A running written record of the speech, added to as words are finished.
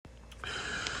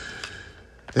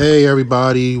Hey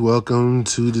everybody, welcome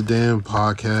to the damn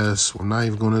podcast. I'm not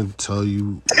even gonna tell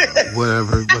you what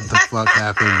the fuck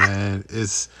happened, man.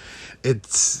 It's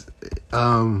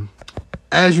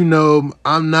as you know,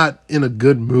 I'm not in a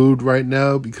good mood right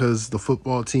now because the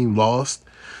football team lost.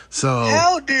 So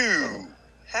How do?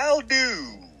 How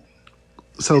do?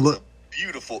 so look,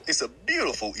 It's a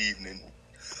beautiful evening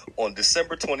on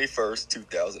December 21st,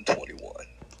 2021.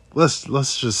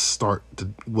 let's just start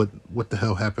what the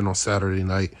hell happened on Saturday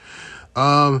night.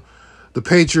 The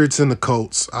Patriots and the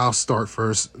Colts. I'll start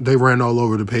first. They ran all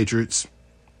over the Patriots.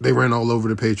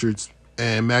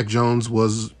 And Mac Jones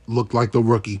looked like the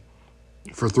rookie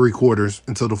for 3 quarters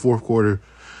until the fourth quarter.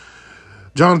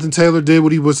 Jonathan Taylor did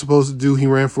what he was supposed to do. He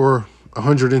ran for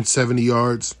 170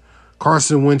 yards.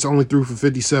 Carson Wentz only threw for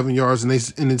 57 yards, and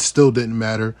it still didn't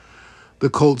matter. The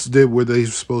Colts did what they were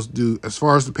supposed to do. As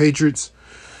far as the Patriots,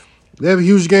 they have a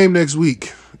huge game next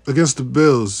week against the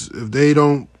Bills. If they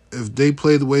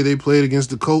play the way they played against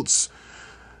the Colts,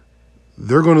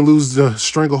 they're going to lose the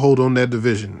stranglehold on that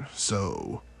division.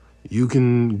 So you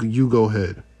go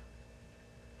ahead.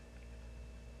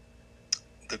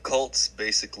 The Colts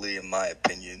basically, in my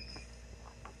opinion,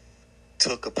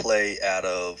 took a play out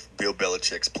of Bill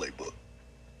Belichick's playbook.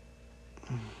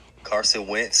 Carson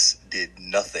Wentz did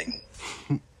nothing,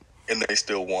 and they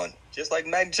still won. Just like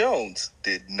Mac Jones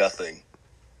did nothing.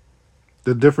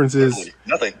 The difference is Literally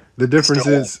nothing. The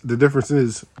difference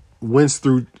is Wentz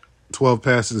threw 12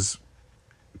 passes.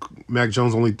 Mac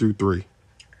Jones only threw 3.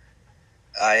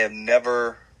 I have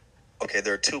never. Okay,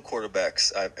 there are 2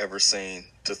 quarterbacks I've ever seen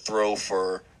to throw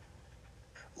for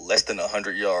less than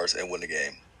 100 yards and win the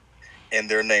game, and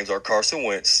their names are Carson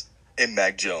Wentz and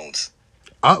Mac Jones.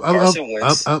 Carson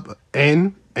Wentz,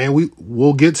 and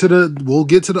we'll get to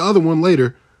the other one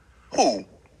later. Who?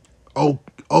 Oh,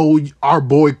 our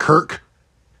boy Kirk.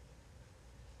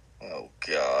 Oh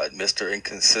God, Mr.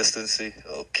 Inconsistency.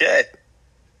 Okay.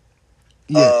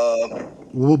 Yeah.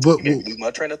 Lose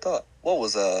my train of thought. What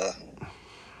was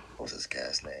this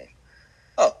guy's name?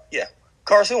 Oh yeah,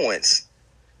 Carson Wentz,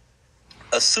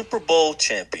 a Super Bowl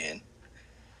champion,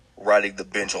 riding the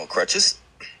bench on crutches,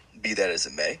 be that as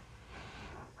it may,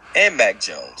 and Mac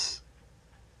Jones,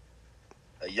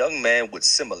 a young man with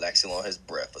Similac on his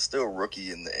breath, a still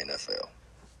rookie in the NFL.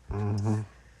 Mm-hmm.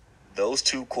 Those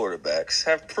 2 quarterbacks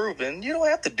have proven you don't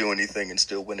have to do anything and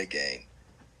still win a game.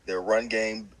 Their run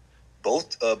game,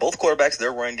 both quarterbacks,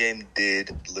 their run game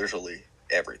did literally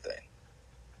everything.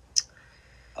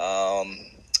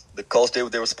 The Colts did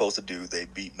what they were supposed to do. They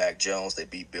beat Mac Jones. They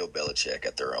beat Bill Belichick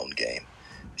at their own game.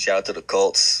 Shout out to the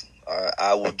Colts.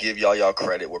 I will give y'all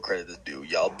credit where credit is due.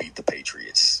 Y'all beat the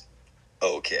Patriots.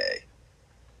 Okay.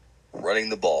 Running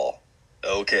the ball.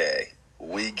 Okay.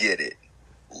 We get it.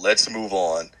 Let's move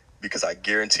on, because I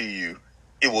guarantee you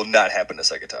it will not happen a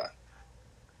second time.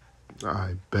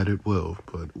 I bet it will,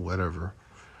 but whatever.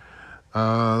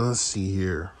 Let's see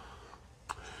here.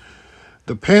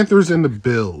 The Panthers and the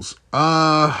Bills.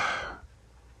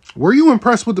 Were you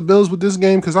impressed with the Bills with this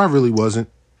game? Because I really wasn't.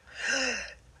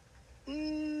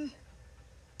 No.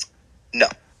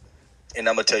 And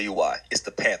I'm going to tell you why. It's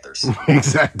the Panthers.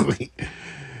 Exactly.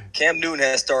 Cam Newton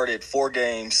has started 4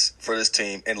 games for this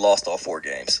team and lost all 4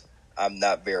 games. I'm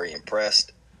not very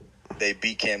impressed. They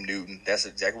beat Cam Newton. That's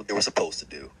exactly what they were supposed to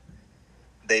do.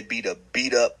 They beat a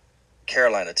beat-up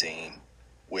Carolina team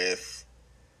with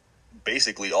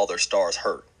basically all their stars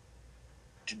hurt.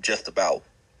 Just about.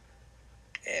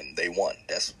 And they won.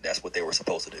 That's what they were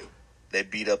supposed to do. They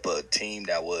beat up a team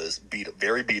that was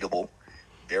very beatable,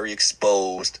 very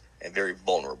exposed, and very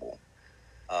vulnerable.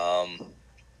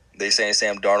 They saying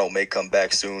Sam Darnold may come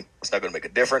back soon. It's not going to make a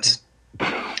difference.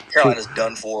 Carolina's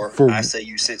done for. I say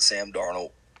you sit Sam Darnold.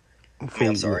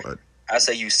 I'm sorry. What? I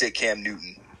say you sit Cam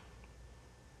Newton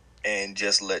and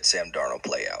just let Sam Darnold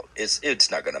play out.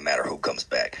 It's not going to matter who comes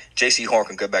back. J.C. Horn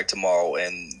can come back tomorrow,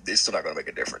 and it's still not going to make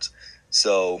a difference.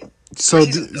 So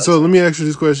let me ask you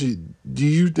this question. Do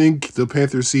you think the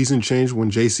Panthers season changed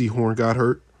when J.C. Horn got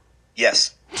hurt?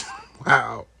 Yes.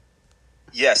 Wow.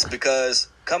 Yes, because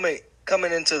coming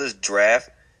into this draft,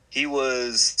 he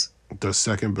was the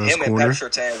second best corner. Him and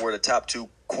Patrick Surtain were the top 2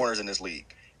 corners in this league.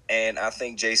 And I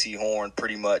think J.C. Horn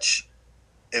pretty much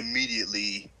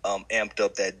immediately amped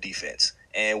up that defense.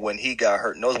 And when he got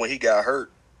hurt,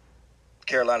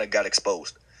 Carolina got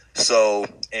exposed. So,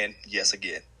 and yes,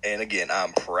 again,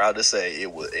 I'm proud to say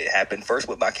it happened first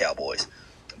with my Cowboys.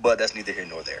 But that's neither here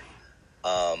nor there.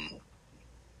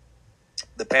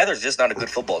 The Panthers are just not a good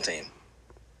football team.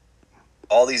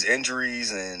 All these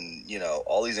injuries,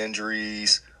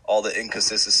 all the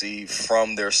inconsistency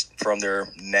from their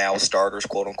now starters,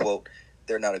 quote unquote,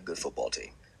 they're not a good football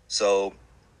team. So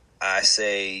I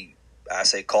say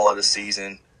call it a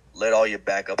season. Let all your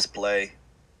backups play.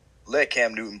 Let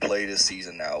Cam Newton play this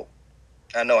season out.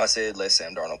 I know I said let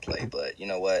Sam Darnold play, but you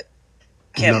know what?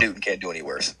 Cam Newton can't do any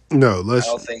worse. No, I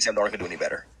don't think Sam Darnold can do any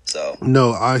better. So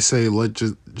no, I say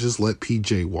just let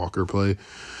PJ Walker play,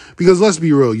 because let's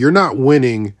be real, you're not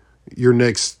winning your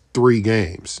next 3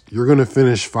 games. You're gonna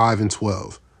finish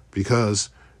 5-12 because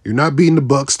you're not beating the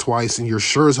Bucks twice, and you're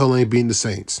sure as hell ain't beating the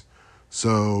Saints.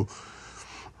 So.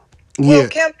 Well,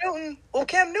 Cam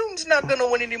Newton's not going to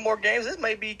win any more games. This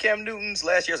may be Cam Newton's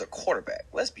last year as a quarterback.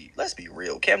 Let's be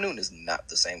real. Cam Newton is not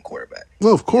the same quarterback.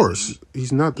 Well, of course,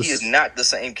 he's not. He is not the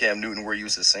same Cam Newton we're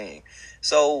used to seeing.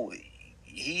 So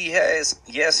he has,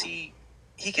 yes, he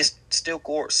can still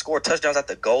score touchdowns at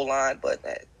the goal line, but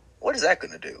what is that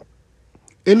going to do?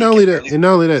 And not only that,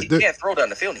 he can't throw down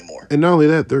the field anymore. And not only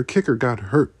that, their kicker got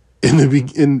hurt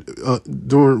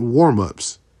during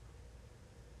warm-ups.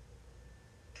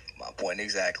 Point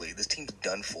exactly. This team's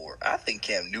done for. I think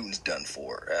Cam Newton's done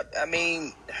for. I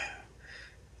mean,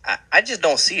 I just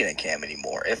don't see it in Cam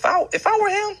anymore. If I were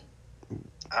him,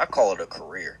 I call it a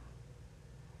career.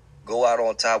 Go out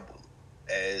on top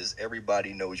as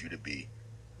everybody knows you to be,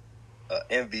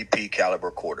 an MVP caliber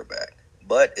quarterback.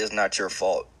 But it's not your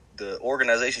fault. The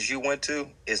organizations you went to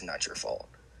is not your fault.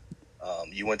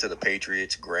 You went to the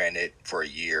Patriots, granted, for a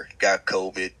year, got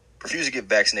COVID, refused to get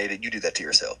vaccinated. You do that to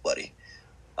yourself, buddy.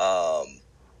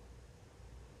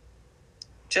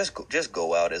 Just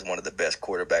go out as one of the best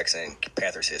quarterbacks in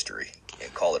Panthers history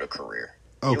and call it a career.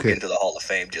 Okay. You'll get into the Hall of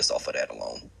Fame just off of that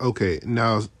alone. Okay,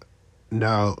 now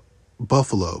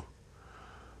Buffalo.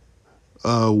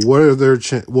 What are their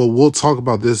well, we'll talk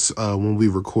about this when we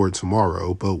record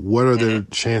tomorrow, but what are their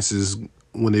chances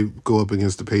when they go up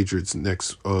against the Patriots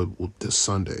this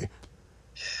Sunday?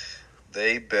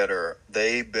 They better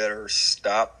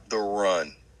stop the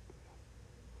run.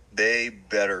 They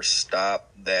better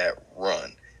stop that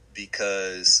run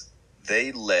because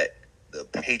they let the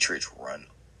Patriots run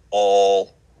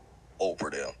all over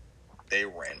them. They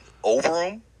ran over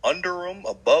them, under them,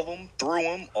 above them, through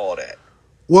them, all that.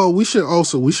 Well, we should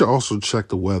also check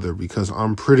the weather because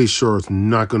I'm pretty sure it's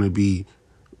not going to be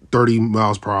 30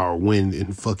 miles per hour wind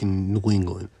in fucking New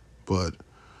England. But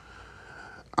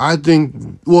I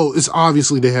think, well, it's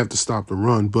obviously they have to stop the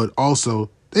run, but also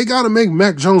they got to make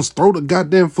Mac Jones throw the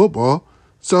goddamn football.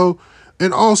 So,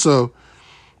 and also,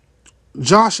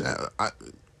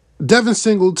 Devin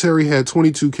Singletary had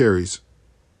 22 carries.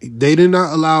 They did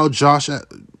not allow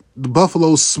the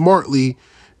Buffalo smartly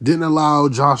didn't allow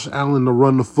Josh Allen to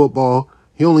run the football.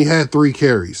 He only had 3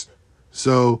 carries.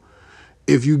 So,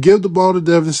 if you give the ball to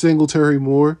Devin Singletary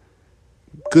more,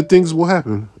 good things will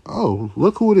happen. Oh,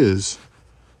 look who it is.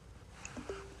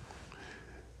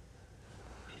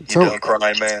 You done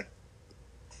crying, man?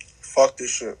 Fuck this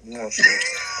shit. You know shit.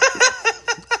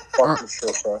 Fuck this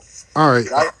shit, bro. All right.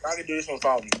 I can do this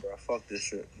without me, bro. Fuck this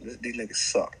shit. These niggas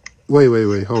suck.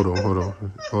 Wait. Hold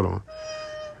on.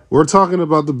 We're talking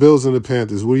about the Bills and the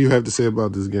Panthers. What do you have to say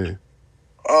about this game?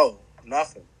 Oh,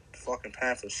 nothing. The fucking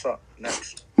Panthers suck.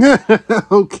 Next.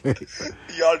 Okay.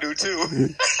 Y'all do too.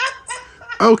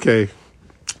 Okay.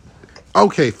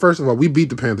 First of all, we beat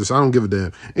the Panthers. So I don't give a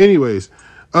damn. Anyways,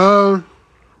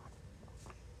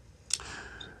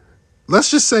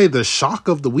 let's just say the shock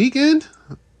of the weekend.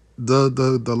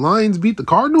 The Lions beat the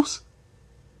Cardinals.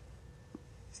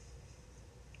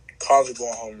 Cardinals are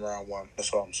going home round 1.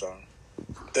 That's all I'm saying.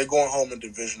 They're going home in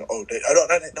division. Oh,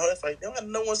 that's right. They don't have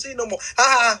no one see no more.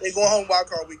 Ha! They're going home wild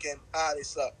card weekend. They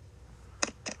suck.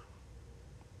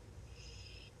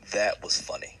 That was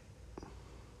funny.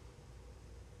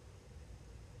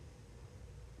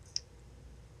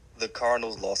 The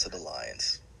Cardinals lost to the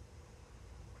Lions.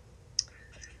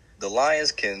 The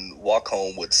Lions can walk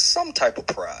home with some type of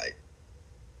pride.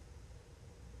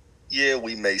 Yeah,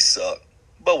 we may suck,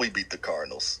 but we beat the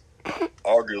Cardinals.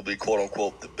 Arguably,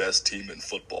 quote-unquote, the best team in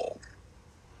football.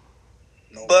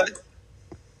 No. But,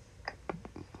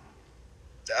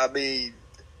 I mean,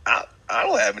 I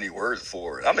don't have any words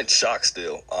for it. I'm in shock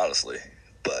still, honestly.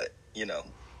 But, you know.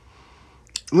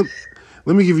 Let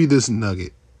me give you this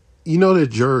nugget. You know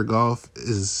that Jared Goff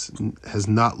has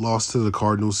not lost to the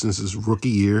Cardinals since his rookie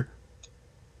year?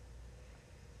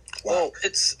 Well,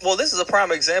 this is a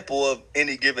prime example of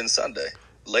any given Sunday.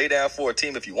 Lay down for a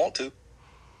team if you want to.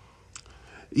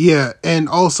 Yeah, and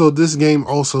also this game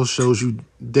also shows you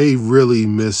they really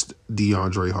missed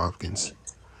DeAndre Hopkins.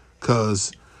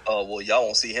 Well, y'all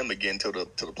won't see him again till the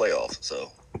playoffs. So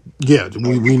yeah,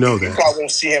 we know that. You probably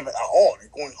won't see him at all. They're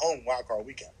going home wild card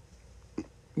weekend.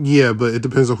 Yeah, but it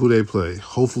depends on who they play.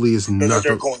 Hopefully, it's not.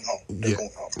 They're going home. They're going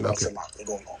home. Okay. They're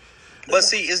going home. But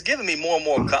see, it's giving me more and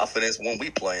more confidence when we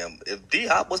play him. If D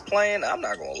Hop was playing, I'm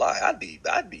not gonna lie, I'd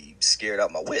be scared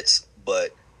out my wits.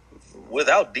 But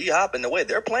without D Hop and the way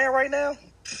they're playing right now,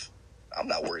 I'm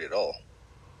not worried at all.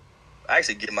 I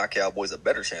actually give my Cowboys a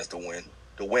better chance to win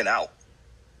out.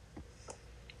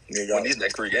 Win these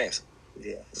next 3 games.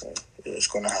 Yeah, it's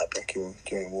gonna happen. Can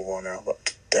we move on now?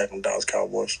 But Dallas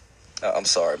Cowboys. I'm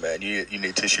sorry, man. You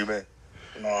need tissue, man.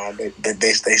 No, they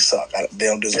suck. They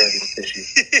don't deserve any tissue.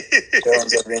 They don't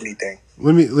deserve anything.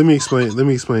 Let me explain. Let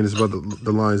me explain this about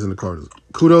the Lions and the Cardinals.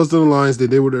 Kudos to the Lions. They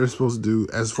did what they're supposed to do.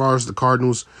 As far as the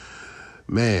Cardinals,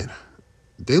 man,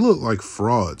 they look like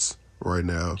frauds right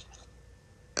now.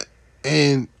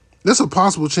 And there's a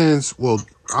possible chance. Well,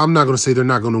 I'm not going to say they're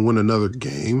not going to win another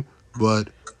game, but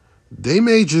they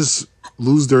may just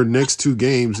lose their next 2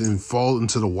 games and fall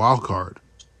into the wild card.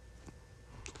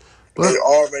 But they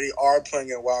already are playing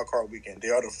in wild card weekend. They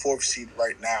are the 4th seed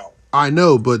right now. I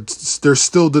know, but they're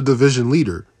still the division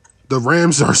leader. The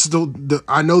Rams are still.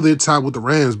 I know they're tied with the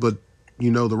Rams, but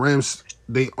the Rams,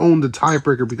 they own the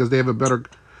tiebreaker because they have a better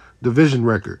division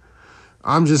record.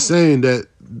 I'm just saying that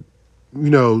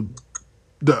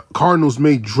the Cardinals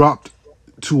may drop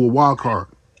to a wild card.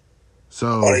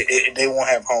 So they won't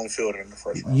have home field in the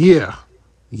first round.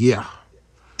 Yeah.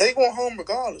 They going home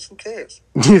regardless. Who cares?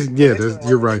 Yeah,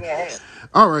 you're right.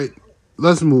 All right,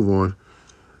 let's move on.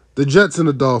 The Jets and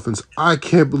the Dolphins. I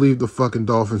can't believe the fucking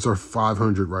Dolphins are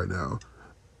 500 right now.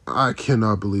 I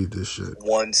cannot believe this shit.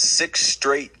 Won 6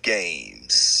 straight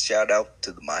games. Shout out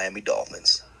to the Miami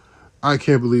Dolphins. I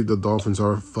can't believe the Dolphins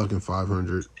are fucking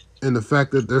 500. And the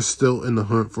fact that they're still in the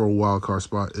hunt for a wild card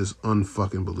spot is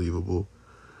unfucking believable.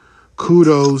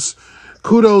 Kudos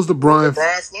to Brian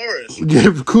Flores.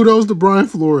 Yeah, kudos to Brian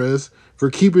Flores for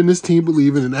keeping this team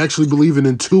believing and actually believing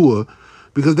in Tua,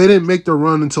 because they didn't make their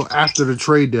run until after the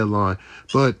trade deadline.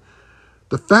 But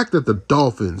the fact that the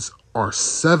Dolphins are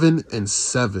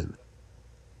 7-7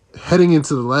 heading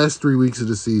into the last 3 weeks of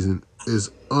the season is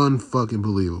unfucking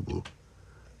believable.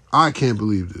 I can't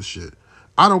believe this shit.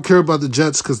 I don't care about the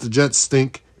Jets because the Jets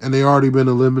stink and they already been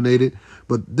eliminated.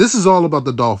 But this is all about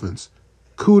the Dolphins.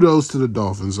 Kudos to the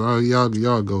Dolphins. All right,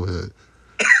 y'all go ahead.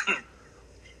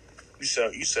 You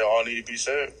said all need to be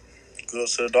said.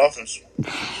 Kudos to the Dolphins.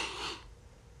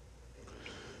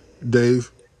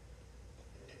 Dave.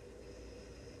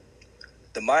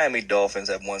 The Miami Dolphins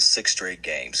have won 6 straight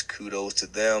games. Kudos to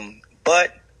them.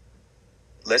 But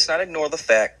let's not ignore the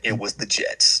fact it was the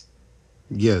Jets.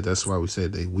 Yeah, that's why we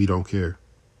said we don't care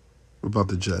about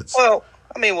the Jets. Well,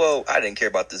 I didn't care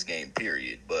about this game,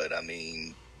 period. But,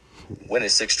 winning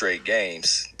 6 straight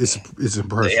games, it's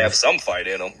impressive. They have some fight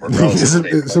in them.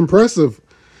 It's impressive.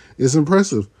 It's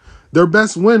impressive. Their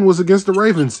best win was against the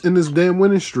Ravens in this damn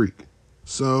winning streak.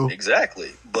 So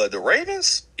exactly. But the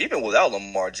Ravens, even without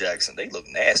Lamar Jackson, they look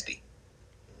nasty.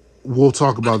 We'll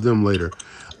talk about them later.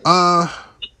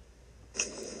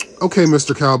 Okay,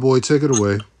 Mr. Cowboy, take it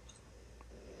away.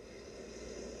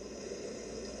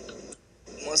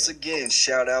 Once again,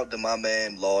 shout out to my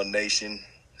man Law Nation.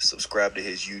 Subscribe to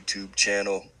his YouTube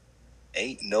channel.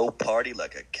 Ain't no party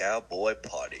like a cowboy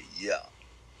party. Yeah.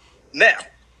 Now,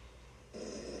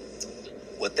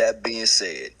 with that being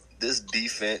said, this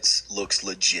defense looks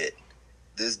legit.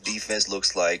 This defense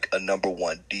looks like a number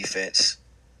 1 defense,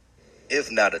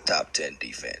 if not a top 10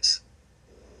 defense.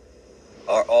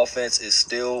 Our offense is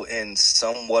still in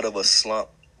somewhat of a slump,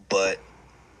 but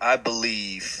I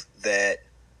believe that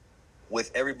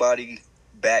with everybody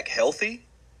back healthy,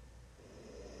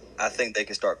 I think they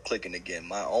can start clicking again.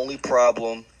 My only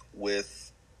problem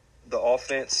with the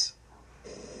offense,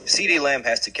 CeeDee Lamb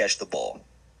has to catch the ball.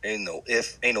 Ain't no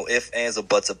ifs, ands, or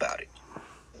buts about it.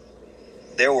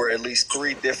 There were at least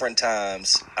 3 different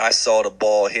times I saw the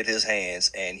ball hit his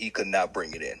hands and he could not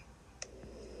bring it in.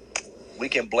 We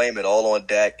can blame it all on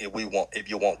Dak if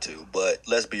you want to, but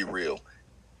let's be real.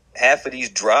 Half of these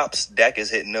drops, Dak is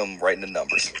hitting them right in the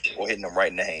numbers or hitting them right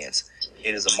in the hands.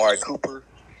 It is Amari Cooper,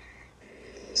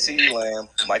 CeeDee Lamb,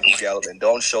 Michael Gallup, and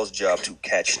Dalton Schultz's job to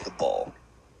catch the ball.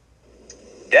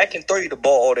 Dak can throw you the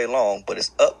ball all day long, but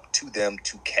it's up to them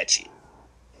to catch it.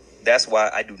 That's why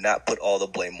I do not put all the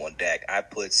blame on Dak. I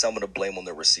put some of the blame on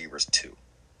the receivers too.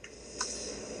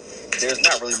 There's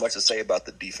not really much to say about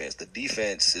the defense. The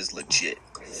defense is legit.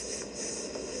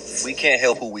 We can't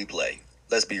help who we play.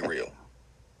 Let's be real.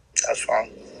 That's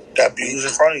fine. That beat's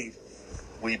in front of you.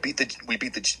 We beat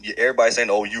the. Everybody's saying,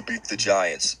 "Oh, you beat the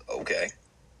Giants." Okay.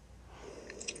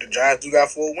 The Giants do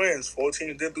got 4 wins. 4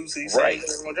 teams did lose to these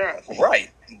Giants.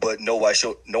 Right. But no one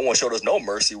showed us no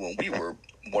mercy when we were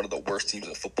one of the worst teams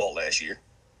in football last year.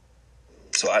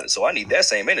 So I need that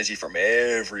same energy from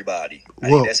everybody. I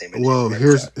need that same energy from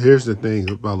here's the thing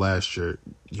about last year.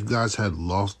 You guys had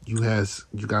lost. You guys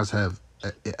have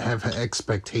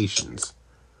expectations.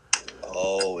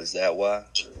 Oh, is that why?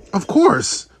 Of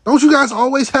course. Don't you guys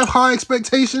always have high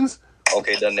expectations?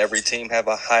 Okay, doesn't every team have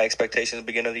a high expectation at the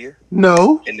beginning of the year?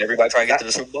 No. And everybody try to get to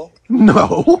the Super Bowl?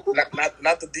 No.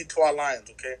 Not the Detroit Lions,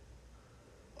 okay?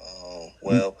 Oh,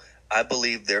 well, I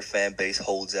believe their fan base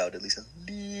holds out at least a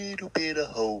little bit of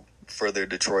hope for their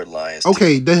Detroit Lions.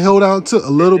 Okay, they held out to a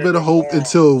little bit of hope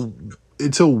until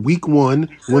week 1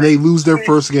 when they lose their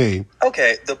first game.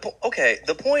 Okay, the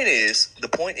point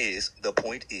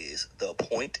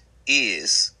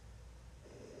is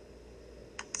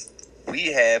we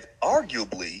have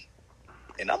arguably,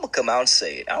 and I'm gonna come out and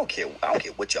say it. I don't care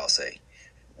what y'all say.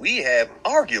 We have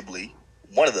arguably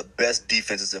one of the best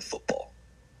defenses in football.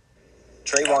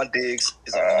 Trayvon Diggs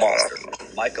is a monster.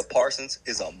 Micah Parsons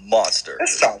is a monster.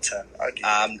 That's top 10.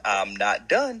 I'm not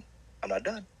done.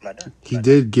 He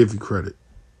did give you credit.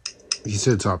 He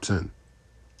said top 10.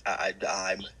 I'm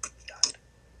not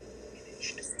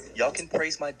finished. Y'all can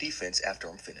praise my defense after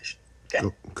I'm finished. Okay?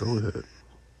 Go ahead.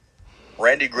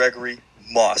 Randy Gregory,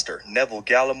 monster. Neville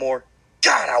Gallimore,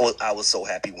 God, I was so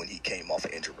happy when he came off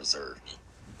of injured reserve.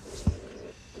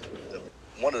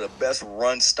 One of the best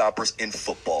run stoppers in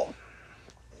football.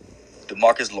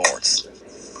 DeMarcus Lawrence.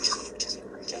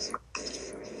 Just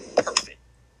perfect.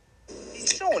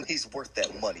 He's showing he's worth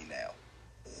that money now.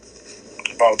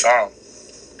 About time.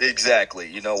 Exactly.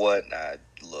 You know what?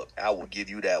 Look, I will give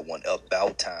you that one.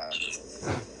 About time.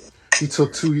 He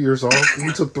took 2 years off.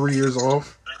 He took 3 years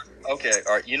off. Okay,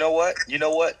 all right. You know what?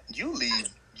 You leave.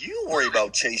 You worry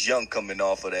about Chase Young coming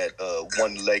off of that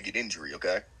one-legged injury,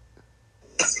 okay?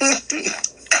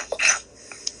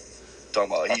 Talking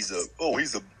about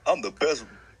I'm the best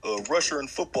rusher in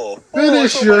football.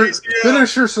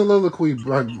 Finish your soliloquy,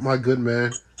 my good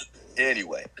man.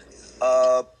 Anyway,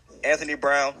 Anthony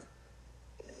Brown.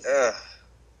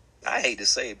 I hate to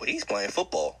say it, but he's playing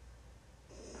football.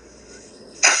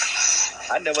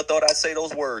 I never thought I'd say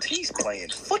those words. He's playing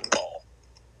football.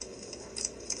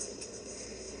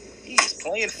 He is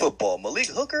playing football. Malik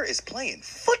Hooker is playing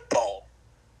football.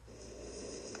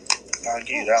 I'll give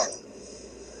you that one.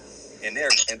 And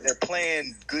they're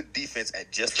playing good defense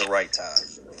at just the right time.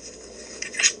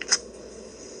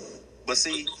 But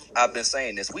see, I've been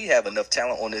saying this. We have enough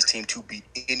talent on this team to beat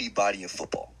anybody in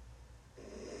football.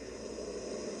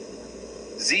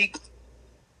 Zeke,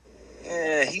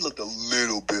 he looked a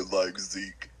little bit like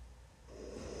Zeke.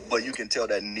 But you can tell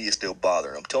that knee is still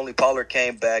bothering him. Tony Pollard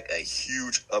came back, a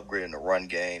huge upgrade in the run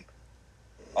game.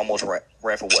 Almost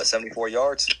ran for, 74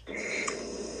 yards?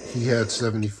 He had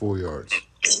 74 yards.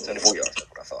 74 yards, that's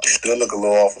what I thought. Still look a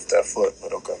little off with that foot,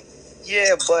 but okay.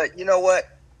 Yeah, but you know what?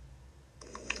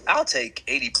 I'll take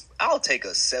a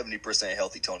 70%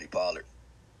 healthy Tony Pollard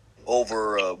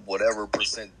over whatever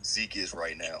percent Zeke is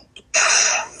right now.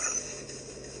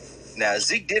 Now,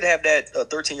 Zeke did have that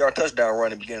 13-yard touchdown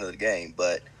run in the beginning of the game,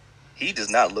 but he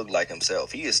does not look like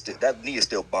himself. That knee is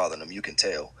still bothering him. You can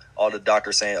tell. All the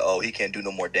doctors saying, "Oh, he can't do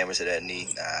no more damage to that knee."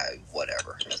 Nah,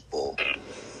 whatever. That's bull.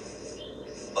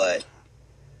 But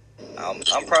I'm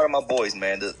proud of my boys,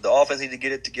 man. The offense need to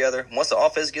get it together. Once the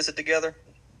offense gets it together,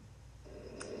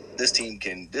 this team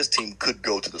could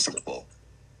go to the Super Bowl.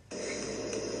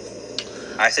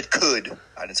 I said could.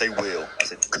 I didn't say will. I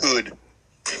said could.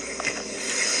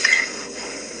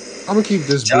 I'm gonna keep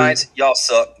this Giants, brief. y'all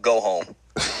suck. Go home.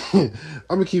 I'm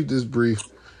gonna keep this brief.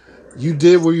 You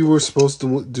did what you were supposed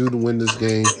to do to win this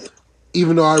game.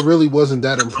 Even though I really wasn't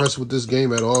that impressed with this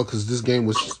game at all, because this game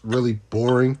was really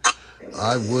boring.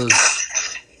 I was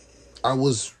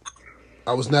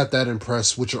not that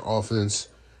impressed with your offense.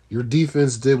 Your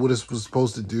defense did what it was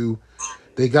supposed to do.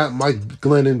 They got Mike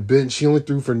Glennon bench. He only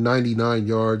threw for 99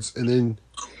 yards, and then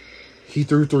he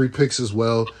threw 3 picks as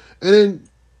well. And then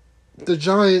the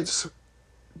Giants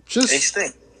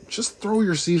just throw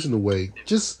your season away.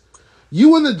 Just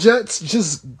you and the Jets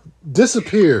just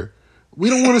disappear. We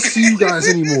don't want to see you guys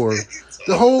anymore.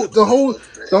 The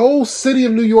whole city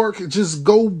of New York just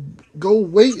go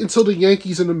wait until the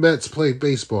Yankees and the Mets play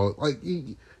baseball. Like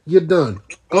you're done.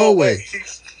 Go away.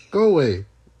 Go away.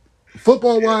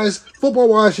 Football wise,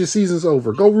 your season's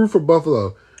over. Go root for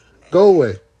Buffalo. Go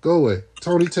away.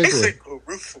 Tony, take away. Go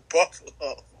root for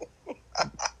Buffalo.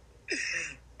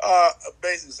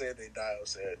 Basically saying they die.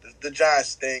 The Giants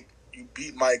stink. You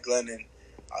beat Mike Glennon.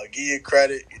 I'll give you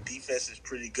credit. Your defense is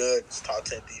pretty good. It's top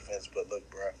 10 defense, but look,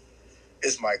 bro,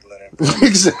 it's Mike Glennon.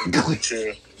 Exactly.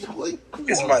 Chill.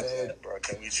 It's Mike Glennon, bro.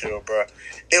 Can we chill, bro?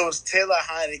 It was Taylor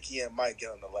Heineke and Mike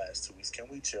Glennon the last 2 weeks. Can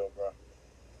we chill, bro?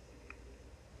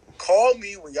 Call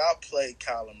me when y'all play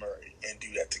Kyler Murray and do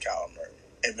that to Kyler Murray.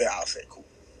 And then I'll say, cool.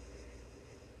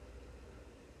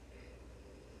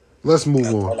 Let's move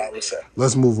That's on. all I would say.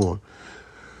 Let's move on.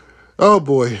 Oh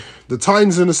boy, the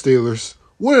Titans and the Steelers.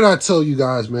 What did I tell you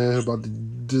guys, man,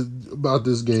 about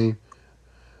this game?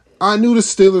 I knew the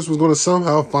Steelers was going to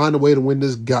somehow find a way to win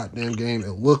this goddamn game,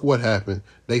 and look what happened.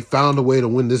 They found a way to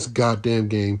win this goddamn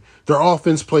game. Their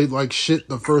offense played like shit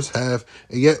the first half,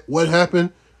 and yet what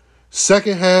happened?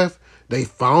 Second half, they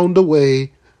found a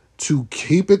way to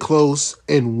keep it close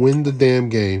and win the damn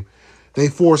game. They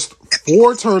forced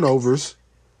four turnovers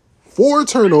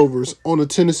on the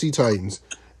Tennessee Titans.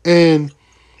 And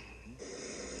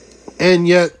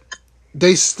yet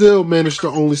they still managed to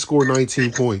only score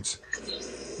 19 points.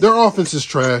 Their offense is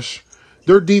trash.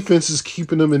 Their defense is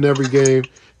keeping them in every game.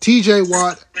 TJ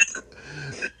Watt,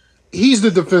 he's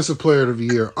the defensive player of the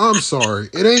year. I'm sorry.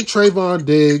 It ain't Trayvon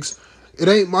Diggs. It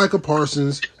ain't Micah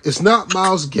Parsons. It's not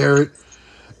Myles Garrett.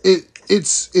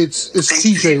 It's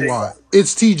TJ Watt.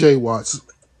 It's TJ Watt's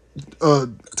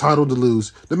title to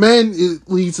lose. The man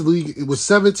leads the league with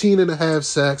 17 and a half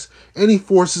sacks, and he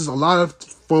forces a lot of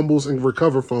fumbles and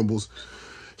recover fumbles.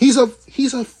 He's a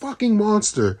fucking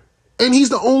monster. And he's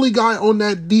the only guy on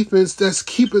that defense that's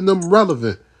keeping them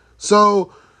relevant.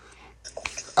 So,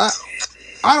 I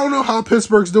don't know how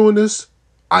Pittsburgh's doing this.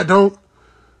 I don't.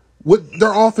 What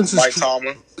their offense is.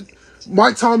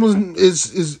 Mike Tomlin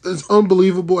is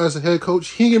unbelievable as a head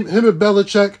coach. Him and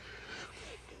Belichick,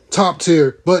 top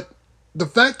tier. But the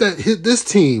fact that this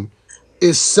team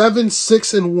is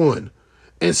 7-6-1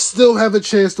 and still have a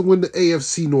chance to win the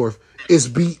AFC North is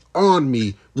beyond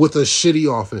me with a shitty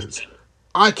offense.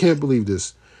 I can't believe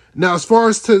this. Now, as far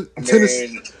as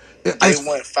Tennessee, they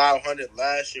went 500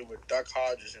 last year with Duck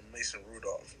Hodges and Mason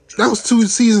Rudolph. That was 2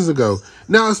 seasons ago.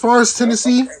 Now, as far as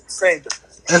Tennessee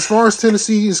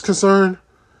is concerned,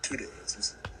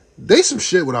 they some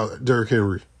shit without Derrick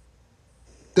Henry.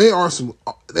 They are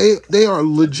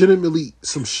legitimately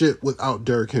some shit without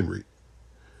Derrick Henry.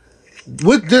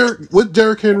 With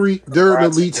Derrick Henry, they're an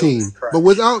elite team. But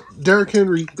without Derrick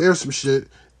Henry, they're some shit.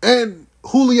 And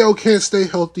Julio can't stay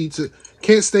healthy to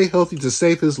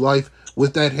save his life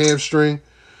with that hamstring.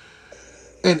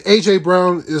 And AJ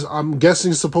Brown is, I'm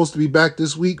guessing, supposed to be back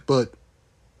this week, but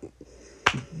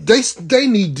they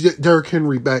need Derrick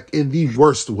Henry back in the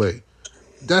worst way.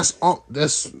 That's all.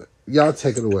 That's y'all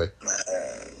take it away.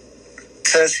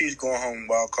 Tennessee's going home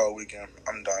wild card weekend.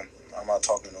 I'm done. I'm not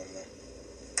talking no more.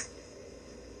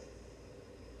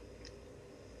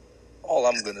 All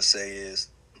I'm gonna say is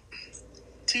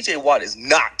TJ Watt is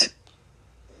not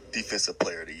Defensive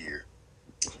Player of the Year.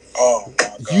 Oh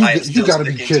my God! You gotta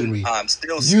be kidding me. I'm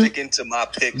still sticking to my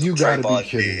pick. You gotta Trayvon be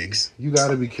kidding Diggs. me. You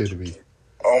gotta be kidding me.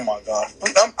 Oh my God!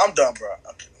 I'm done, bro.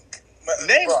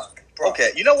 Bro.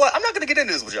 Okay, you know what? I'm not gonna get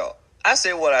into this with y'all. I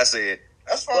said what I said.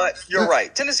 That's fine. But you're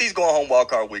right. Tennessee's going home wild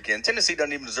card weekend. Tennessee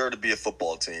doesn't even deserve to be a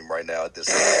football team right now at this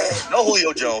time. No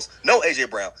Julio Jones, no AJ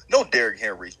Brown, no Derrick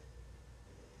Henry.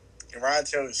 And Ryan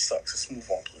Tannehill sucks. Let's move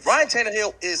on, please. Ryan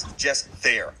Tannehill is just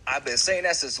there. I've been saying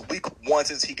that since week 1,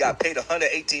 since he got paid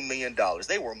 $118 million.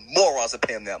 They were morons to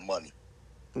pay him that money.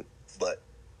 But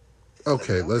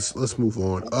okay, let's move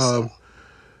on.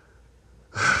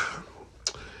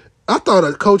 I thought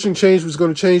a coaching change was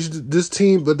going to change this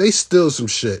team, but they still some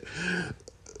shit.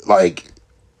 Like,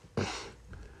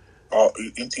 oh,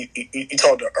 you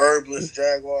told the herbless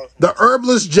Jaguars? The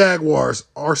herbless Jaguars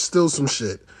are still some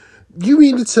shit. You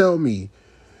mean to tell me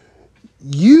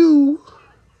you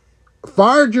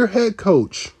fired your head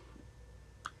coach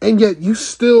and yet you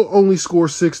still only score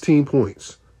 16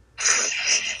 points?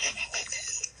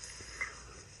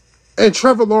 And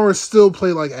Trevor Lawrence still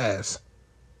played like ass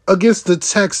against the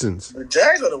Texans. The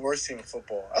Jags are the worst team in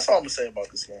football. That's all I'm going to say about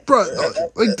this game. Bro,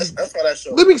 that's why that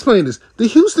shows. Let me explain this. The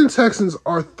Houston Texans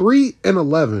are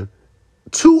 3-11.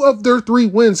 2 of their 3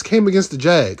 wins came against the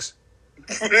Jags.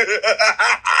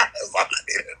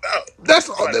 That's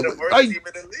all. The worst team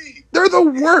in the league. They're the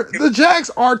worst. The Jags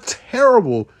are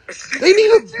terrible. They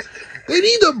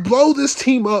need to blow this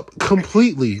team up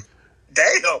completely.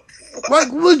 Damn. Like,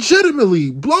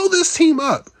 legitimately, blow this team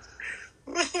up.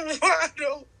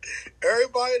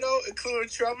 Everybody know, including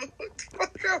Trevor.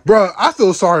 Bro, I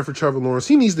feel sorry for Trevor Lawrence.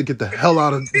 He needs to get the hell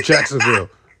out of Jacksonville.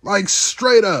 Like,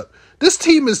 straight up. This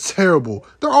team is terrible.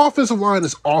 Their offensive line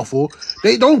is awful.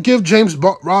 They don't give James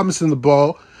Robinson the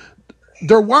ball.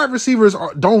 Their wide receivers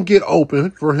don't get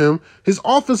open for him. His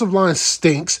offensive line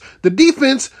stinks. The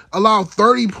defense allowed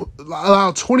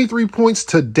 23 points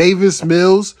to Davis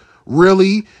Mills.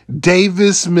 Really?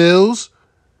 Davis Mills?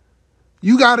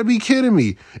 You got to be kidding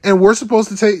me. And we're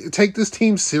supposed to take this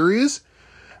team serious?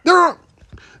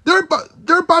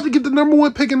 They're about to get the number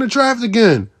 1 pick in the draft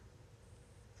again.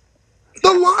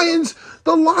 The Lions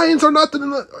are not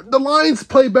the Lions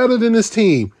play better than this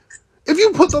team. If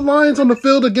you put the Lions on the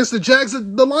field against the Jags,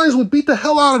 the Lions would beat the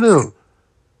hell out of them.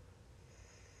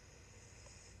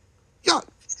 Yeah,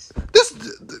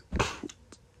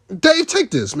 Dave,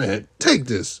 take this, man. Take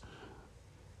this.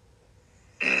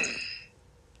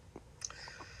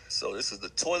 So this is the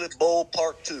Toilet Bowl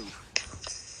Part 2.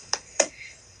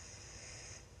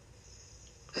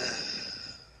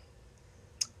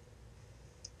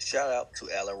 Shout out to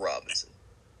Allen Robinson.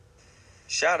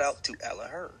 Shout out to Allen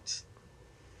Hurts.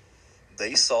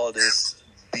 They saw this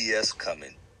BS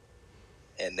coming,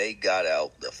 and they got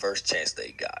out the first chance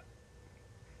they got.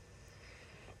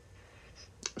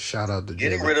 Shout out to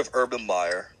getting rid of Urban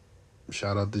Meyer.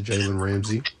 Shout out to Jalen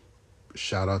Ramsey.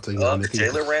 Shout out to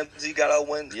Jalen Ramsey got a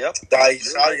win. Yep.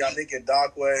 Yannick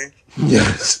Ngakoue.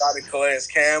 Yes. Shout out to Calais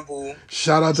Campbell.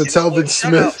 Shout out to Telvin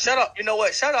Smith. Shout out. You know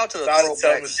what? Shout out to the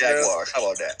throwback Jaguars. How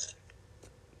about that?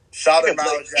 Shout out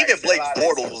even Blake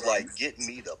Bortles was like, "Get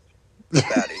me the out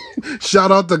of here."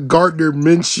 Shout out to Gardner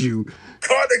Minshew.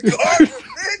 Gardner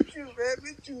Minshew, man.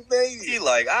 Minshew, baby. He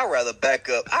like, I'd rather back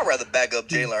up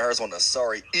Jalen Hurts on the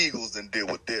sorry Eagles than deal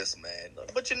with this, man.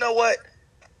 But you know what?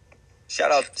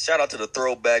 Shout out to the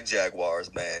throwback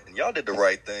Jaguars, man. Y'all did the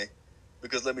right thing.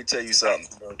 Because let me tell you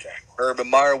something. Urban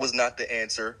Meyer was not the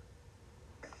answer.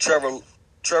 Trevor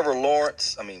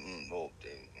Lawrence,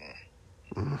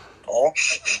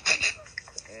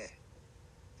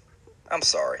 I'm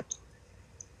sorry.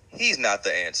 He's not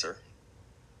the answer.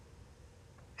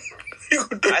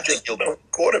 I think he's going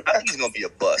to be a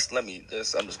bust. I'm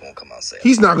just going to come out and say it.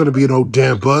 He's not going to be no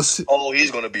damn bust. Oh,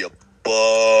 he's going to be a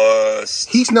bust.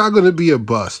 He's not going to be a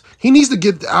bust. He needs to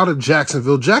get out of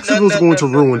Jacksonville. Jacksonville's going to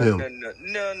ruin him.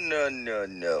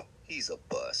 No. He's a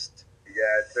bust.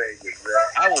 Yeah, thank you, bro.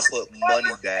 I will put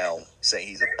money down saying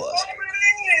he's a bust.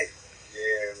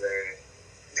 Yeah, man.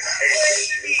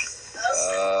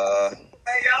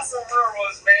 Y'all some real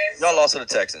ones, man. Y'all lost to the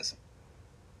Texans.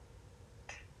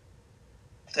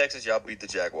 Texans, y'all beat the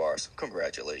Jaguars.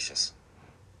 Congratulations.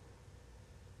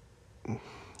 You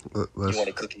want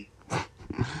a cookie?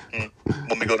 Want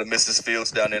me to go to Mrs.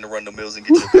 Fields down there and run the mills and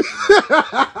get you a cookie?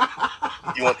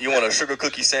 You want a sugar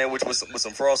cookie sandwich with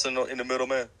some frosting in the middle,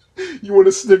 man? You want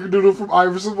a snickerdoodle from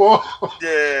Iverson Ball?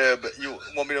 Yeah, but you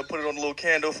want me to put it on a little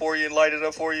candle for you and light it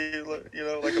up for you, like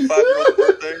a 5-year-old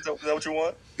birthday? Is that what you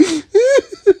want?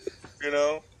 You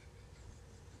know,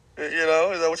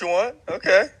 is that what you want?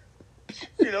 Okay.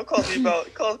 Cost me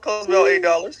about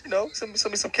 $8. Send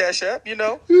me some Cash App.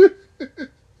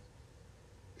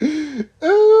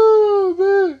 Oh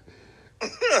man!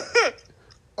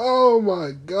 Oh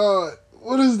my God!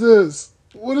 What is this?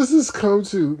 What does this come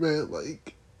to, man?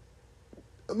 Like,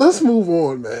 let's move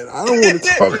on, man. I don't want to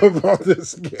talk about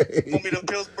this game. Want me to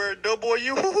Pillsbury Doughboy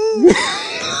you? Wait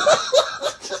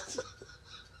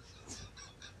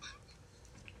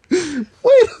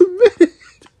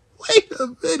a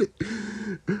minute.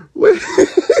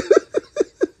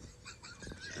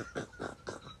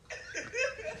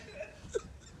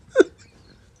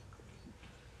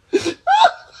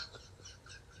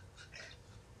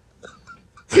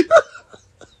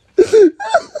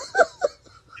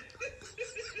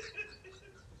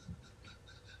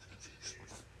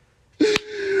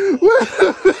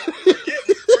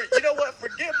 You know what?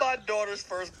 Forget my daughter's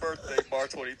first birthday,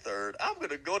 March 23rd. I'm going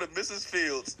to go to Mrs.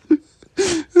 Fields.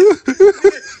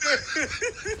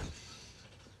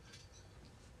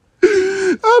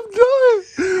 I'm done.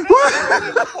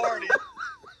 Party.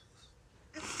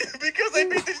 Because they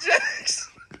beat the Jacks.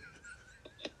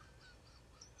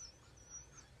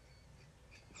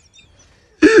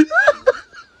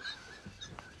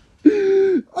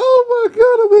 Oh my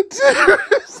God, I'm in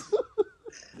tears.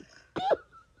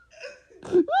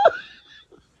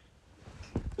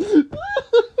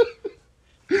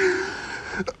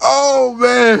 Oh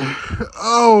man.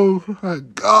 Oh my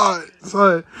God.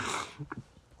 Son.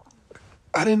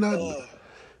 I did not.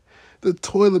 The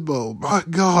toilet bowl. My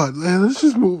God, man. Let's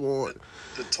just move on.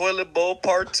 The toilet bowl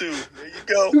part 2. There you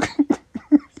go.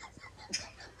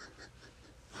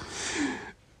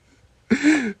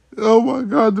 Oh my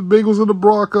God, the Bengals and the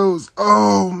Broncos.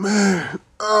 Oh man.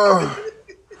 Oh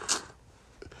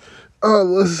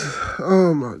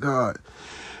my God.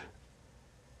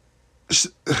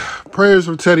 Prayers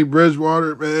for Teddy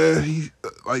Bridgewater, man. He,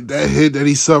 like, that hit that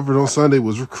he suffered on Sunday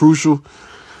was crucial.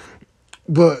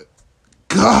 But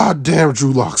God damn,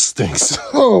 Drew Lock stinks.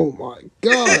 Oh my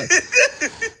God.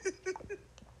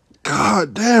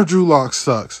 God damn, Drew Lock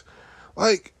sucks.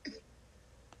 Like,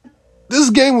 this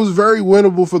game was very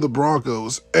winnable for the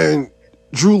Broncos, and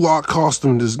Drew Lock cost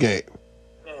him this game.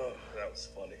 Oh, that was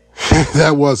funny.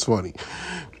 That was funny.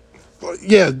 But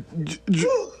yeah,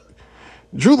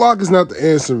 Drew Lock is not the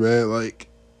answer, man. Like,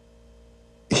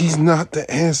 he's not the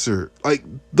answer. Like,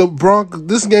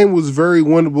 this game was very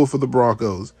winnable for the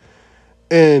Broncos,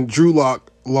 and Drew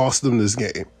Lock lost them this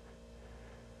game.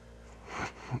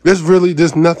 There's really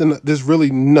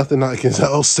nothing I can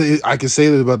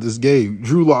say about this game.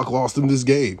 Drew Lock lost him this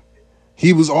game.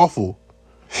 He was awful.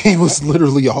 He was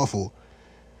literally awful.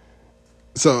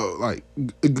 So, like,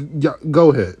 go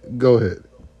ahead.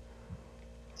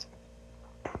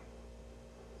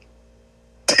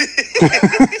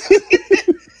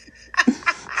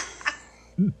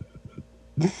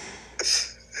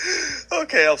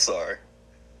 Okay, I'm sorry.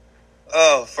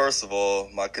 Oh, first of all,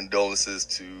 my condolences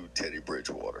to Teddy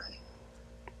Bridgewater.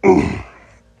 I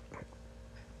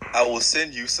will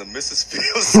send you some Mrs.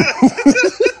 Fields.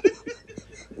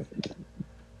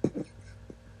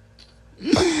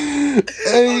 Hey,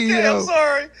 okay, yo.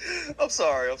 I'm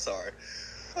sorry.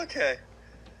 Okay.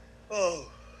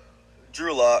 Oh,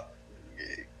 Drew Lock,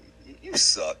 you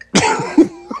suck.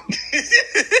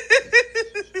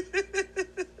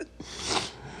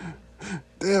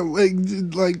 Damn,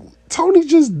 like Tony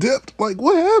just dipped. Like,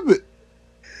 what happened?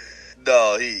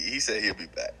 No, he said he'll be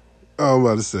back. Oh, I'm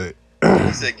about to say.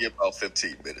 He said give about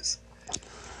 15 minutes.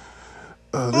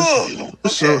 Okay.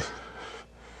 So,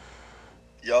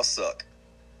 Y'all suck.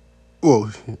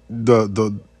 well,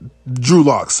 the Drew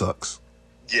Lock sucks.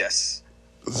 Yes.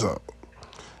 So,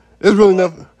 it's really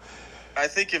nothing. I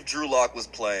think if Drew Lock was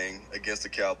playing against the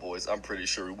Cowboys, I'm pretty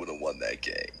sure he would have won that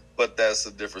game. But that's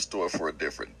a different story for a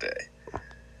different day.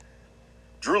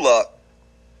 Drew Lock,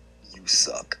 you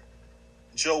suck.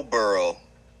 Joe Burrow,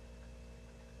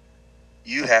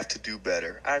 you have to do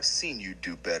better. I've seen you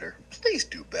do better. Please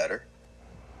do better.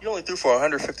 You only threw for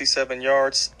 157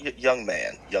 yards. Young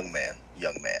man.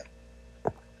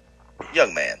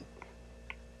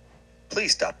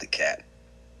 Please stop the cat.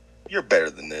 You're better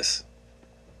than this.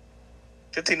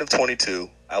 15 of 22,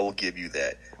 I will give you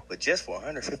that. But just for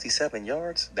 157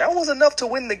 yards, that was enough to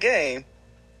win the game.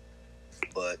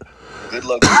 But good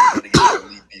luck with the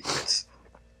elite defense.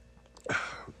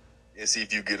 And see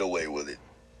if you get away with it.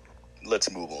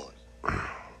 Let's move on.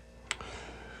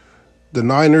 The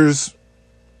Niners,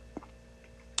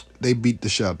 they beat the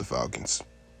shit out of the Falcons.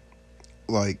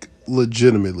 Like,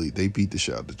 legitimately, they beat the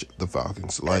shit out of the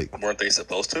Falcons. Like, weren't they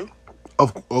supposed to?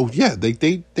 Oh yeah, they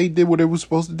did what they were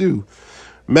supposed to do.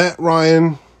 Matt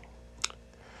Ryan,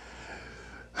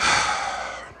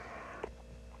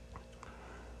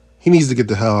 he needs to get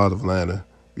the hell out of Atlanta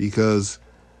because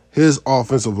his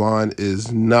offensive line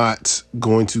is not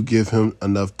going to give him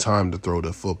enough time to throw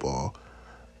the football.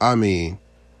 I mean,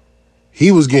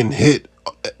 he was getting hit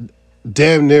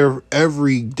damn near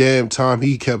every damn time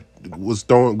he was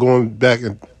going back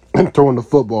and throwing the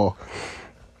football.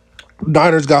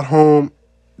 Niners got home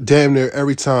damn near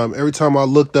every time. Every time I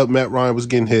looked up, Matt Ryan was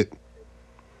getting hit.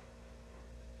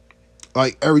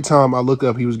 Like, every time I looked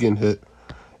up, he was getting hit.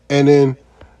 And then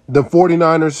the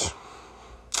 49ers,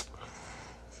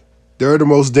 they're the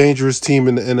most dangerous team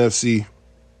in the NFC.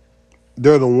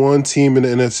 They're the one team in the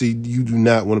NFC you do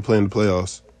not want to play in the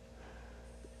playoffs.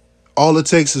 All it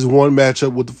takes is one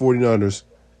matchup with the 49ers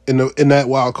in that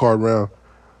wild card round.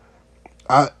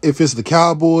 If it's the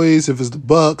Cowboys, if it's the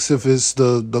Bucks, if it's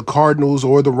the Cardinals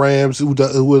or the Rams,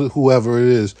 whoever it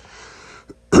is,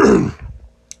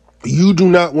 you do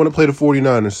not want to play the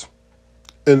 49ers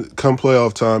come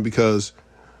playoff time because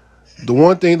the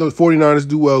one thing the 49ers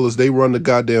do well is they run the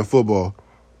goddamn football.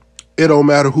 It don't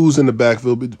matter who's in the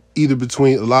backfield, either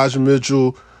between Elijah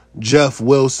Mitchell, Jeff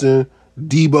Wilson,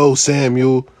 Deebo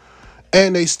Samuel,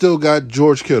 and they still got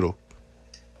George Kittle.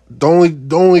 The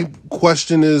only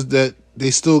question is that they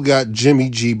still got Jimmy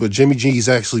G, but Jimmy G is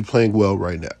actually playing well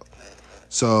right now.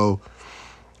 So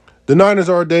the Niners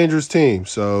are a dangerous team.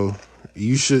 So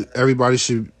everybody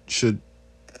should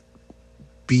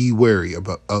be wary of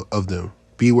them.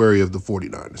 Be wary of the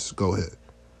 49ers. Go ahead.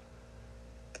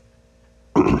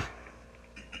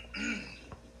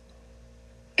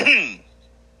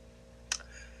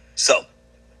 So,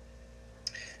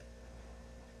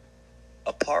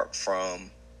 apart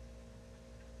from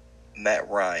Matt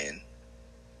Ryan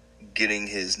getting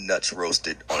his nuts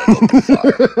roasted on an open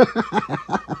fire,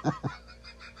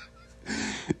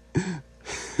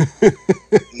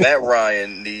 Matt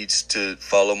Ryan needs to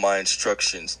follow my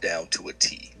instructions down to a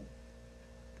T.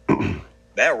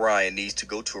 Matt Ryan needs to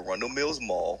go to Arundel Mills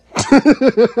Mall.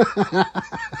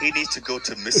 He needs to go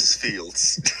to Mrs.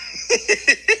 Fields.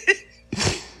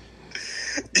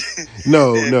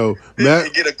 No.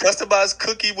 Matt, get a customized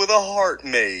cookie with a heart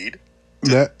made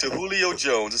to Julio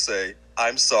Jones to say,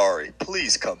 I'm sorry,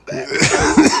 please come back.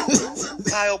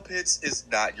 Kyle Pitts is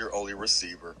not your only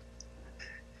receiver.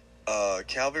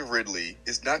 Calvin Ridley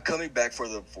is not coming back for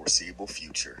the foreseeable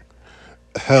future.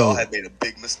 Y'all have made a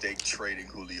big mistake trading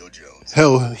Julio Jones.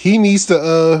 Hell, he needs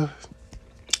to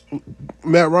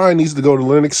Matt Ryan needs to go to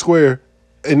Lenox Square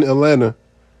in Atlanta,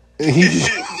 and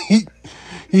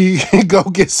he go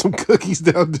get some cookies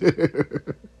down there.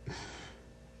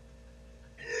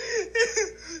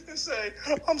 And say,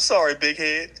 I'm sorry, big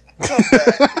head. Come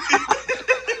back.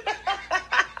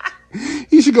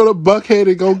 He should go to Buckhead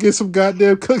and go get some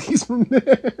goddamn cookies from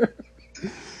there.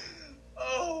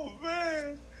 Oh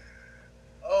man.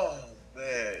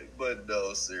 But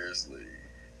no, seriously.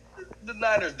 The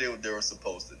Niners did what they were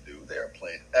supposed to do. They are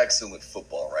playing excellent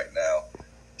football right now.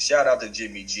 Shout out to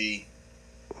Jimmy G.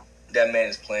 That man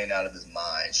is playing out of his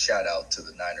mind. Shout out to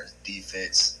the Niners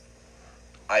defense.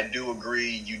 I do agree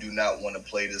you do not want to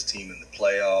play this team in the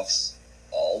playoffs,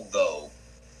 although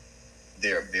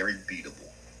they're very beatable.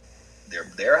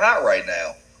 They're hot right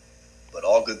now, but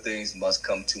all good things must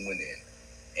come to an end.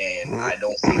 And I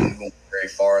don't see them going very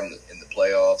far in the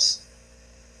playoffs.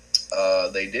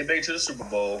 They did make it to the Super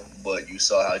Bowl, but you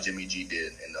saw how Jimmy G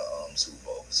did in the Super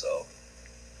Bowl. So,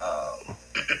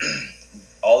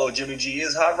 although Jimmy G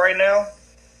is hot right now,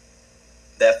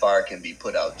 that fire can be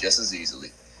put out just as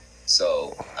easily.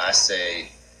 So I say,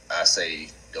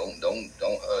 don't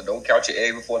count your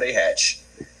egg before they hatch.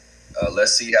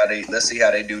 Let's see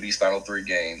how they do these final 3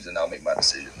 games, and I'll make my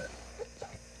decision then.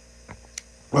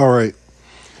 All right,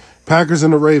 Packers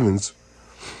and the Ravens.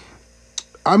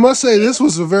 I must say this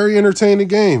was a very entertaining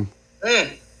game.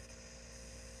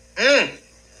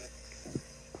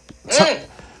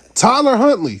 Tyler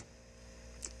Huntley,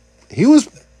 he was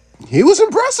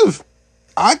impressive.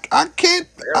 I can't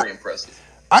very impressive.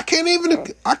 I can't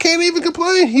even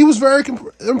complain. He was very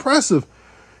impressive.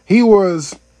 He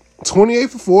was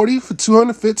 28 for 40 for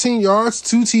 215 yards,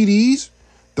 2 TDs,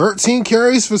 13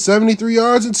 carries for 73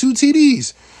 yards and 2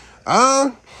 TDs.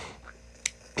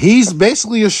 He's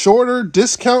basically a shorter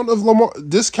discount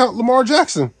Lamar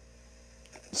Jackson.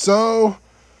 So,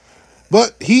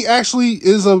 but he actually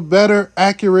is a better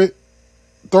accurate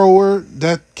thrower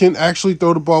that can actually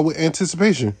throw the ball with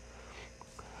anticipation.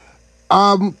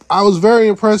 I was very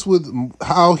impressed with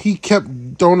how he kept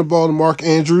throwing the ball to Mark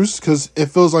Andrews, because it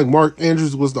feels like Mark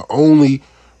Andrews was the only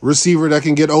receiver that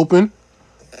can get open.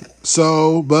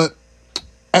 So, but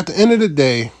at the end of the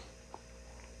day,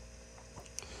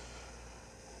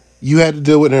 you had to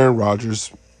deal with Aaron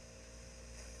Rodgers,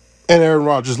 and Aaron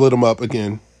Rodgers lit him up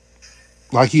again,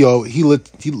 like he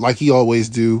always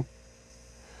do.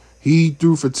 He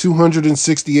threw for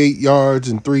 268 yards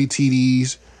and 3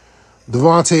 TDs.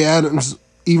 Devontae Adams,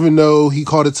 even though he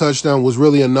caught a touchdown, was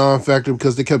really a non-factor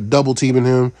because they kept double-teaming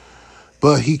him.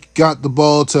 But he got the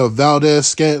ball to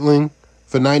Valdez-Scantling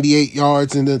for 98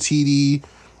 yards and a TD.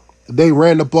 They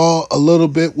ran the ball a little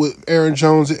bit with Aaron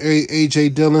Jones and A.J.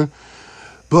 Dillon.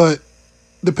 But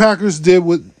the Packers did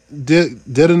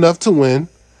enough to win.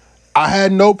 I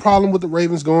had no problem with the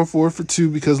Ravens going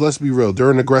 4-for-2 because, let's be real,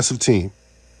 they're an aggressive team.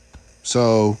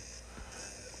 So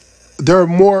they're a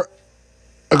more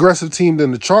aggressive team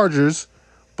than the Chargers,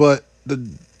 but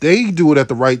they do it at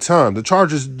the right time. The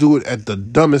Chargers do it at the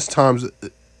dumbest times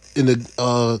in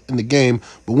the game,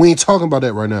 but we ain't talking about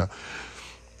that right now.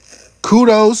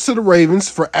 Kudos to the Ravens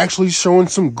for actually showing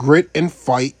some grit and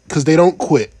fight, because they don't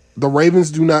quit. The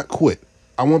Ravens do not quit.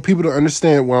 I want people to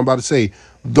understand what I'm about to say.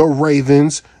 The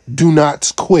Ravens do not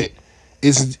quit.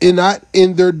 It's not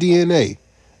in their DNA.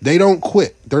 They don't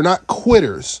quit. They're not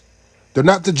quitters. They're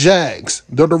not the Jags.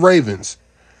 They're the Ravens.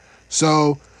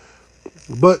 So,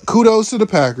 but kudos to the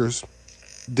Packers.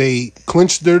 They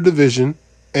clinched their division,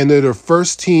 and they're the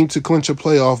first team to clinch a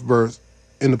playoff berth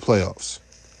in the playoffs.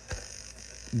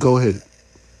 Go ahead.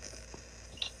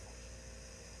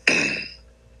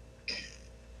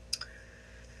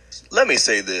 Let me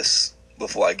say this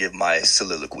before I give my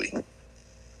soliloquy.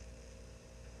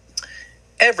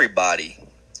 Everybody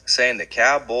saying the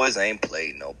Cowboys ain't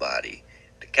played nobody.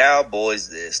 The Cowboys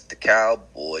this, the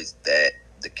Cowboys that.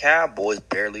 The Cowboys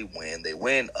barely win. They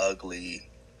win ugly.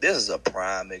 This is a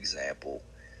prime example.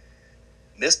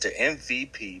 Mr.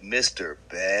 MVP, Mr.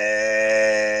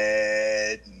 Bad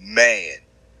Man,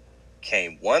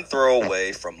 came one throw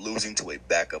away from losing to a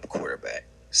backup quarterback.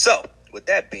 So, with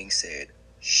that being said,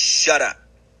 shut up.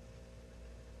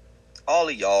 All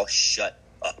of y'all shut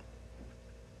up.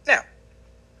 Now,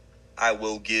 I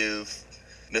will give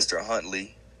Mr.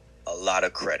 Huntley a lot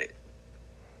of credit.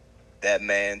 That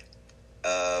man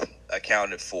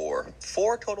accounted for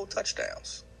 4 total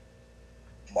touchdowns.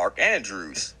 Mark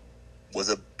Andrews was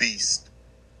a beast.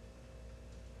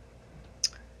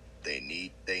 They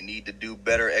need to do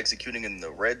better executing in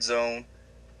the red zone.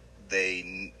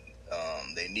 They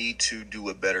need to do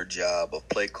a better job of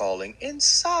play calling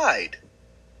inside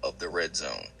of the red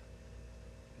zone.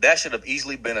 That should have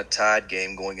easily been a tied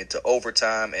game going into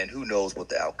overtime, and who knows what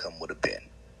the outcome would have been.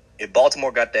 If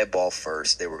Baltimore got that ball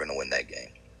first, they were going to win that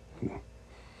game.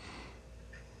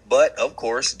 But, of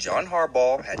course, John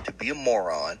Harbaugh had to be a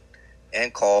moron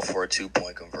and call for a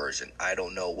 2-point conversion. I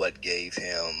don't know what's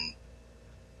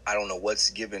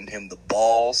given him the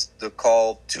balls to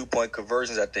call 2-point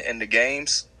conversions at the end of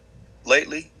games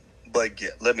lately. But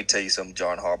let me tell you something,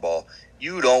 John Harbaugh.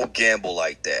 You don't gamble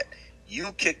like that.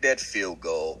 You kick that field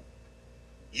goal.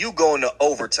 You go into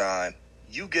overtime.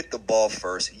 You get the ball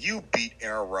first. You beat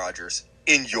Aaron Rodgers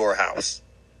in your house.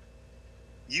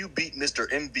 You beat Mr.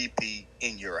 MVP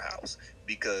in your house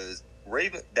because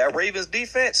Ravens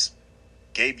defense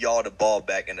gave y'all the ball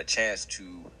back and a chance to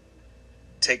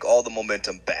take all the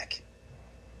momentum back.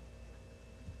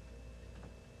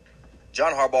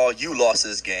 John Harbaugh, you lost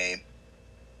this game.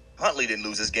 Huntley didn't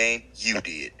lose this game. You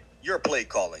did. Your play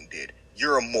calling did.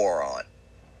 You're a moron.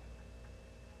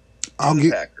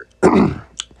 Packers.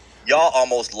 Y'all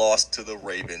almost lost to the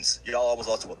Ravens. Y'all almost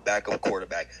lost to a backup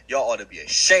quarterback. Y'all ought to be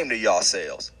ashamed of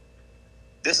yourselves.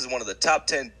 This is one of the top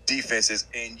 10 defenses,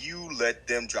 and you let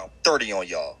them drop 30 on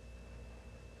y'all.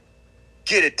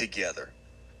 Get it together.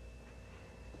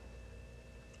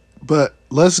 But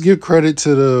let's give credit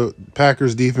to the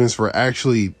Packers defense for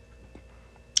actually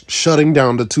shutting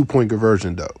down the 2-point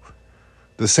conversion, though.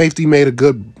 The safety made a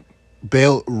good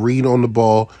bail read on the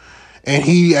ball, and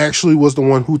he actually was the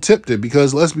one who tipped it.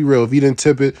 Because let's be real, if he didn't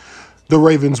tip it, the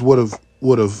Ravens would have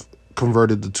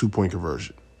converted the 2-point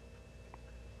conversion.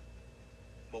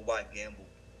 But why gamble?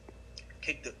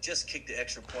 Just kick the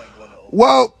extra point going to over.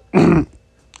 Well,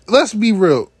 let's be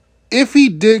real. If he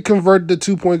did convert the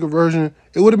 2-point conversion,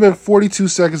 it would have been 42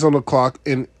 seconds on the clock,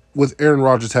 and with Aaron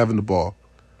Rodgers having the ball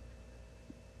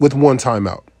with one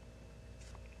timeout.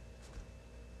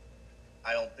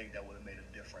 I don't think that would have made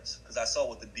a difference because I saw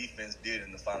what the defense did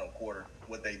in the final quarter,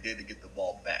 what they did to get the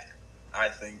ball back. I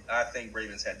think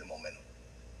Ravens had the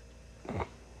momentum.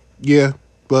 Yeah,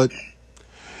 but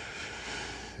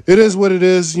it is what it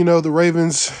is. You know, the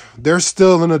Ravens, they're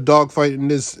still in a dogfight in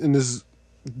this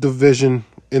division,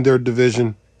 in their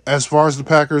division. As far as the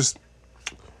Packers,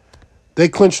 they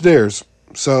clinched theirs.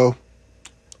 So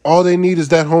all they need is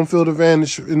that home field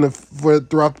advantage throughout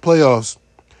the playoffs.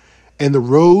 And the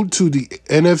road to the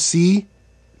NFC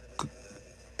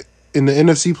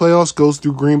playoffs goes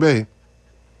through Green Bay.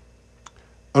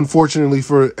 Unfortunately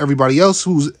for everybody else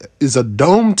who is a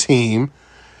dome team,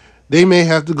 they may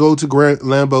have to go to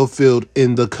Lambeau Field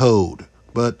in the code.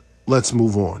 But let's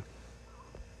move on.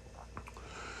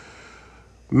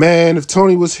 Man, if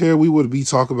Tony was here, we would be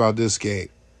talking about this game.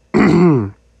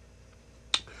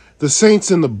 The Saints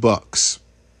and the Bucks.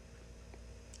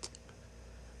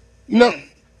 You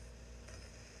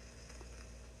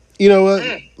know what?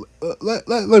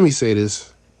 Let me say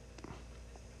this.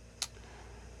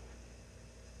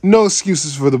 No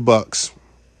excuses for the Bucks.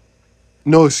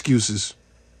 No excuses.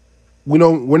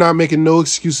 We're not making no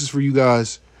excuses for you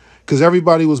guys because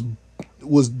everybody was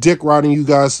dick riding you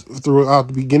guys throughout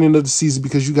the beginning of the season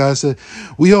because you guys said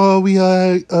we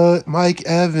had Mike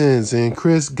Evans and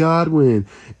Chris Godwin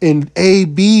and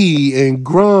AB and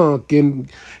Gronk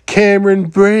and Cameron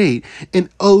Braid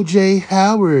and OJ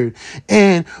Howard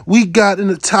and we got in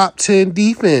the top 10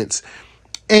 defense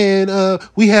and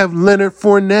we have Leonard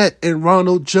Fournette and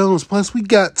Ronald Jones plus we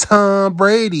got Tom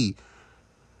Brady.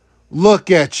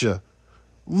 Look at you.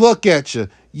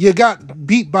 You got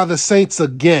beat by the Saints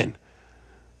again.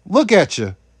 Look at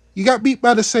you. You got beat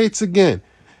by the Saints again.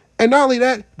 And not only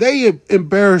that, they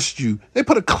embarrassed you. They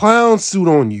put a clown suit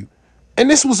on you. And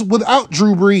this was without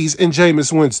Drew Brees and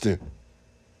Jameis Winston.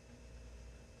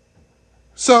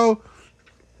 So,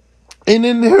 and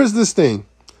then here's this thing.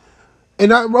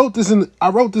 And I wrote this in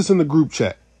the group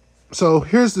chat. So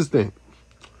here's this thing.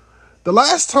 The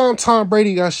last time Tom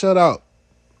Brady got shut out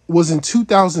was in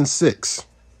 2006.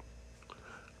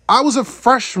 I was a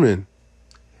freshman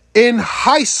in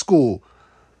high school.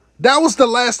 That was the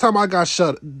last time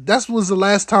that was the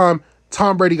last time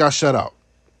Tom Brady got shut out.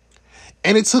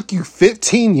 And it took you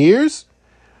 15 years?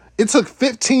 It took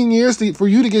 15 years for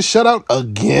you to get shut out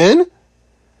again?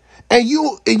 And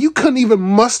you couldn't even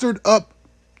muster up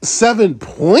 7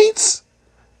 points?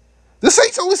 The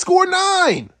Saints only scored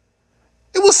 9.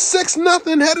 It was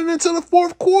 6-0 heading into the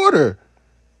fourth quarter.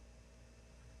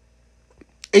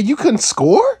 And you couldn't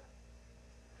score?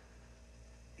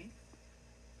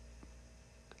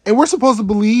 And we're supposed to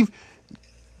believe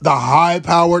the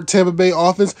high-powered Tampa Bay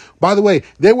offense. By the way,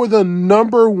 they were the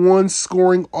number 1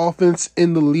 scoring offense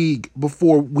in the league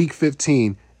before Week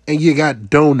 15, and you got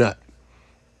donut.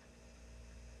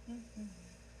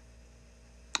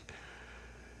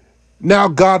 Now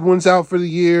Godwin's out for the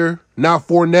year. Now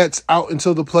Fournette's out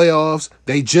until the playoffs.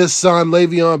 They just signed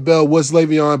Le'Veon Bell. What's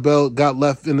Le'Veon Bell got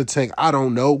left in the tank? I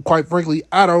don't know. Quite frankly,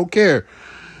 I don't care.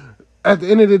 At the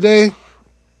end of the day,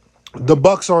 the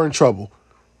Bucs are in trouble.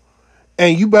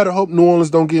 And you better hope New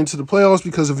Orleans don't get into the playoffs,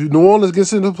 because if New Orleans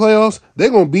gets into the playoffs, they're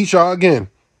going to beat y'all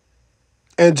again.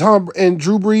 And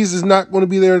Drew Brees is not going to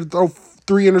be there to throw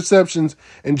 3 interceptions,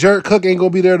 and Jared Cook ain't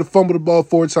going to be there to fumble the ball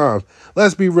 4 times.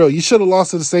 Let's be real. You should have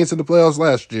lost to the Saints in the playoffs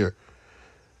last year.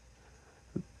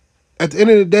 At the end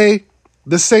of the day,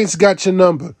 the Saints got your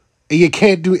number, and you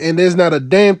can't do, and there's not a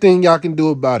damn thing y'all can do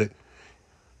about it.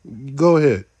 Go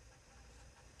ahead.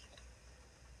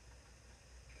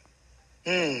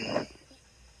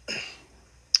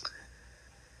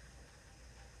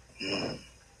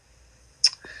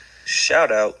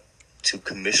 Shout out to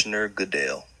Commissioner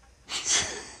Goodell.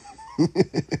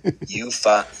 You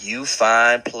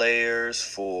fine players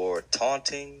for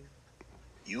taunting.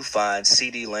 You fine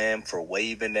CeeDee Lamb for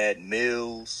waving at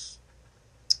Mills.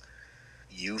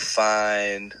 You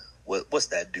fine what's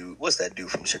that dude? What's that dude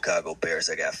from Chicago Bears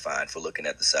that got fined for looking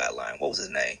at the sideline? What was his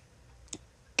name?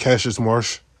 Cassius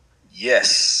Marsh.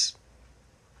 Yes.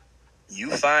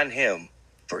 You fine him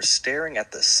for staring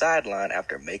at the sideline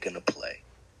after making a play.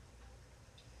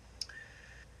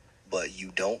 But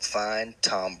you don't find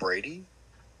Tom Brady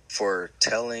for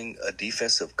telling a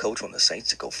defensive coach on the Saints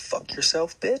to go fuck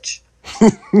yourself, bitch?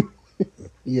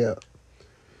 Yeah.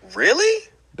 Really?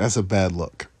 That's a bad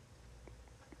look.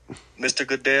 Mr.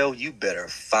 Goodell, you better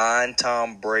find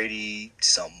Tom Brady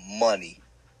some money.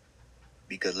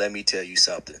 Because let me tell you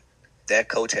something. That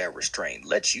coach had restraint.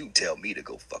 Let you tell me to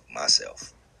go fuck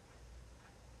myself.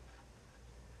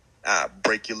 I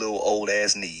break your little old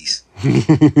ass knees.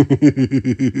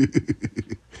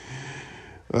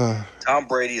 Tom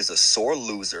Brady is a sore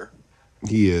loser.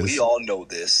 He is. We all know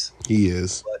this. He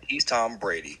is. But he's Tom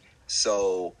Brady.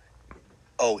 So,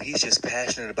 he's just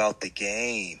passionate about the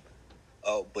game.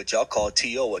 Oh, but y'all call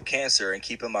T.O. a cancer and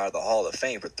keep him out of the Hall of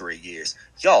Fame for 3 years.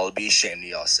 Y'all will be ashamed of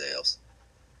yourselves.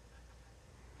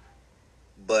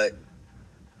 But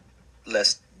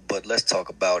let's talk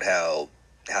about how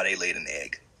they laid an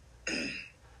egg.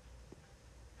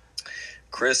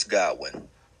 Chris Godwin,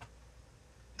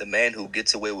 the man who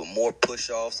gets away with more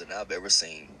push-offs than I've ever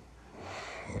seen.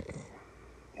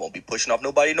 Won't be pushing off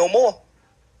nobody no more.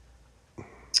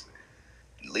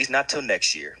 At least not till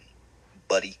next year,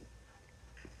 buddy.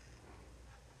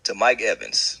 To Mike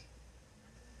Evans,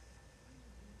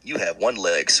 you have one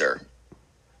leg, sir.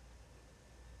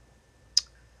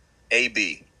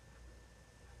 AB.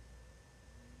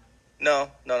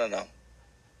 No.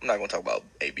 I'm not going to talk about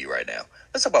AB right now.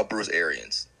 Let's talk about Bruce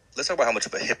Arians. Let's talk about how much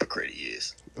of a hypocrite he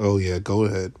is. Oh, yeah. Go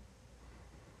ahead.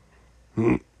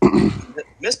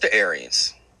 Mr.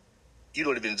 Arians, you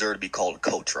don't even deserve to be called a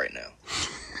coach right now.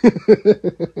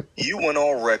 You went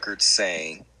on record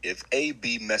saying if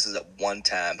AB messes up one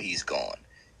time, he's gone.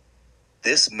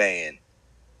 This man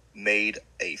made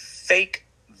a fake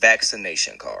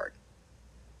vaccination card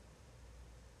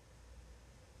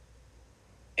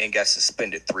and got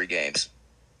suspended 3 games.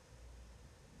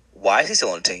 Why is he still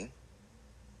on the team?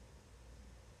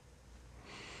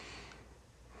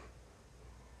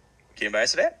 Can anybody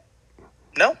answer that?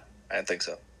 No? I didn't think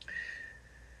so.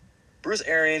 Bruce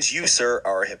Arians, you, sir,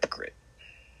 are a hypocrite.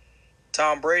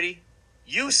 Tom Brady,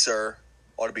 you, sir,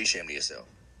 ought to be ashamed of yourself.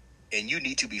 And you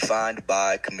need to be fined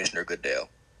by Commissioner Goodell.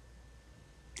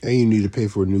 And you need to pay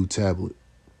for a new tablet.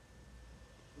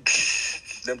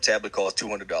 Them tablet cost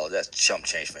 $200. That's chump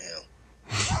change for him.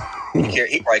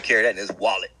 He probably carry that in his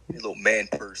wallet, his little man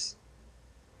purse.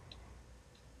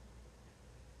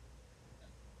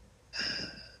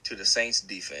 To the Saints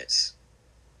defense.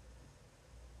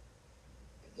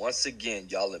 Once again,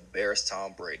 y'all embarrassed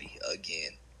Tom Brady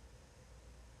again.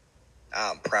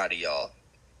 I'm proud of y'all.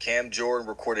 Cam Jordan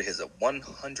recorded his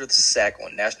 100th sack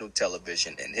on national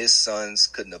television, and his sons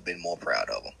couldn't have been more proud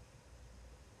of him.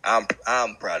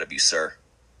 I'm proud of you, sir.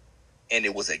 And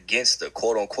it was against the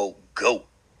quote-unquote GOAT.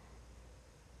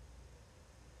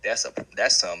 That's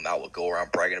something I would go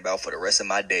around bragging about for the rest of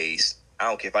my days. I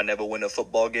don't care if I never win a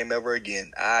football game ever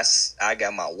again. I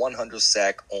got my 100th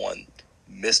sack on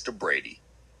Mr. Brady,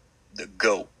 the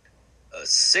GOAT, a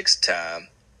 6-time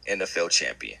NFL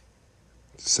champion.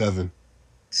 7.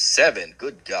 7?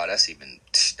 Good God, that's even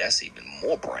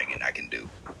more bragging I can do.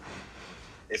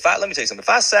 Let me tell you something. If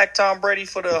I sack Tom Brady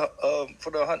for the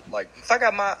if I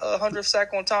got my 100th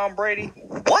sack on Tom Brady,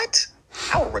 what?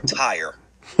 I would retire.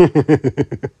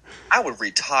 I would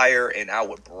retire and I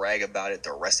would brag about it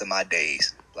the rest of my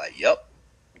days. Like, yep,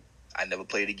 I never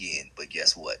played again. But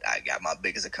guess what? I got my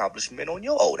biggest accomplishment on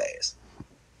your old ass.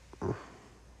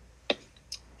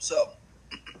 So,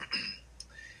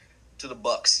 to the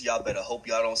Bucks, y'all better hope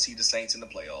y'all don't see the Saints in the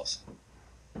playoffs.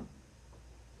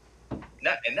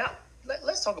 Now,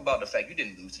 let's talk about the fact you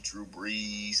didn't lose to Drew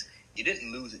Brees. You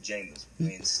didn't lose to Jameis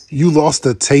Winston. You lost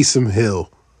to Taysom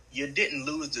Hill. You didn't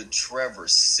lose to Trevor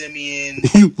Siemian.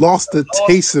 You lost to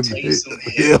Taysom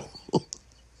Hill.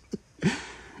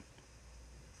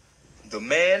 The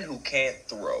man who can't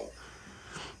throw.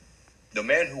 The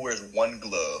man who wears one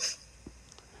glove.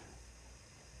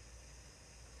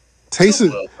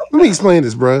 Taysom. Let me explain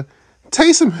this, bro.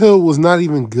 Taysom Hill was not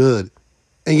even good,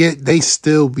 and yet they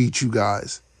still beat you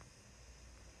guys.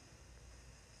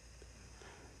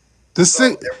 The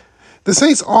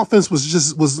Saints offense was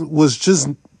just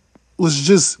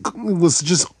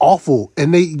awful,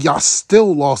 and y'all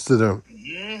still lost to them.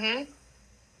 Mm-hmm.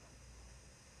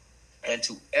 And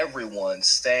to everyone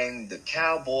saying the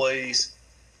Cowboys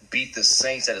beat the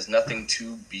Saints, that is nothing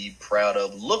to be proud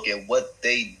of. Look at what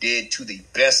they did to the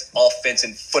best offense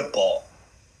in football.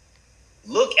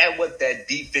 Look at what that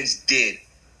defense did.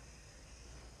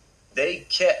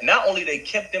 Not only they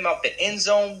kept them out the end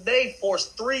zone, they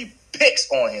forced 3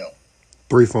 picks on him.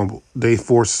 3 fumbles. They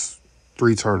forced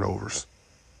 3 turnovers.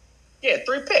 Yeah,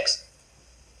 3 picks.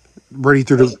 Brady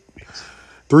threw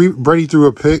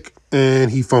a pick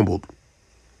and he fumbled.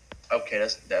 Okay,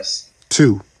 that's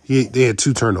 2. They had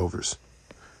 2 turnovers.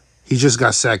 He just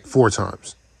got sacked 4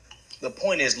 times. The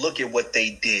point is, look at what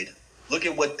they did. Look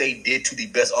at what they did to the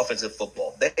best offensive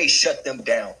football. They shut them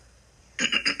down.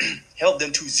 Held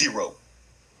them to 0.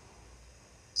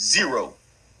 0.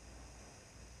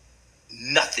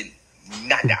 Nothing.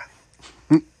 Nada.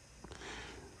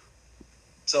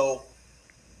 So,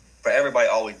 for everybody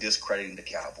always discrediting the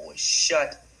Cowboys,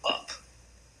 shut up.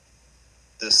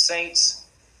 The Saints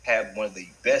have one of the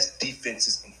best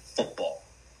defenses in football.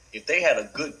 If they had a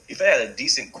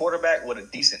decent quarterback with a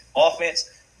decent offense,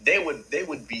 they would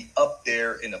be up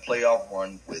there in the playoff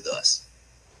run with us.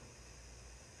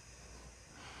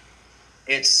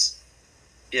 It's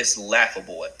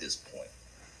laughable at this point.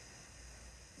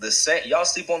 Y'all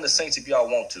sleep on the Saints if y'all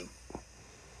want to,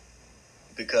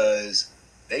 because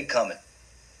they coming.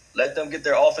 Let them get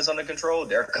their offense under control.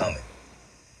 They're coming.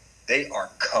 They are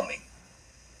coming.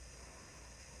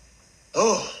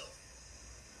 Oh.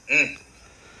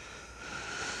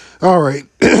 All right.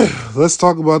 Let's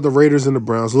talk about the Raiders and the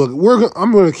Browns. Look,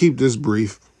 I'm going to keep this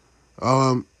brief.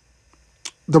 The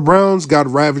Browns got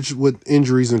ravaged with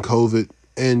injuries and COVID,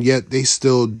 and yet they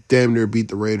still damn near beat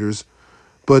the Raiders.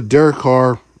 But Derek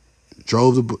Carr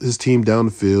drove his team down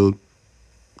the field,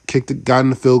 got in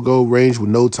the field goal range with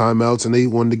no timeouts, and they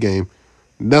won the game.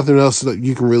 Nothing else that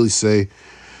you can really say.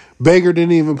 Baker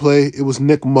didn't even play. It was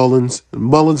Nick Mullins.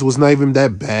 Mullins was not even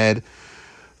that bad.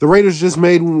 The Raiders just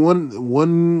made one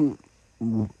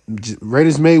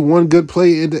good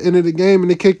play at the end of the game,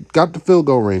 and they got the field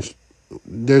goal range.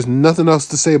 There's nothing else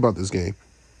to say about this game.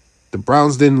 The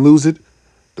Browns didn't lose it.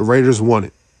 The Raiders won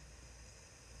it.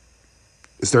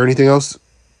 Is there anything else?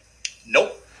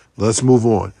 Nope. Let's move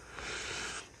on.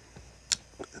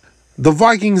 The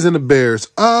Vikings and the Bears.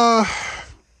 By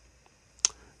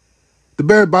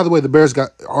the way, the Bears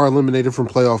are eliminated from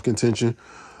playoff contention.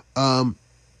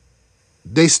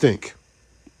 They stink.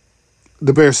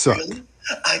 The Bears suck. Really?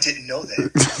 I didn't know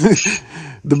that.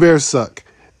 The Bears suck.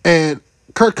 And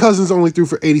Kirk Cousins only threw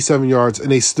for 87 yards,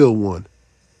 and they still won.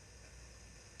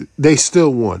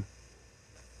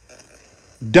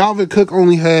 Dalvin Cook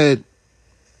only had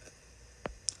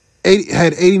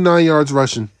 89 yards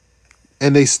rushing,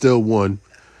 and they still won.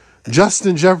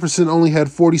 Justin Jefferson only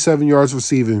had 47 yards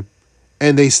receiving,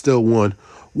 and they still won.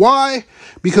 Why?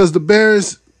 Because the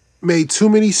Bears made too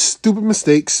many stupid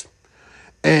mistakes,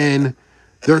 and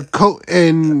the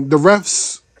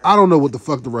refs, I don't know what the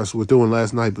fuck the refs were doing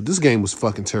last night, but this game was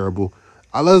fucking terrible.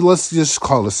 Let's just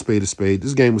call a spade a spade.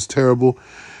 This game was terrible.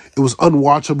 It was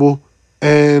unwatchable,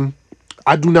 and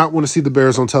I do not want to see the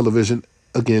Bears on television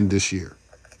again this year.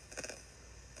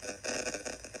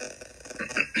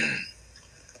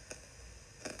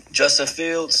 Justin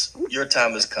Fields, your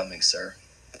time is coming, sir.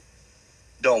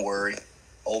 Don't worry.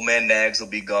 Old man Nags will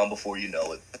be gone before you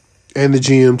know it. And the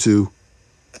GM, too.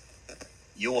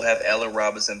 You will have Allen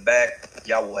Robinson back.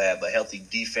 Y'all will have a healthy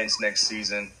defense next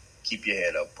season. Keep your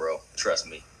head up, bro. Trust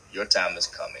me. Your time is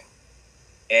coming.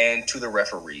 And to the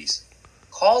referees,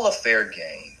 call a fair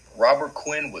game. Robert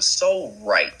Quinn was so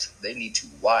right. They need to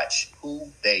watch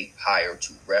who they hire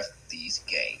to ref these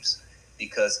games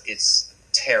because it's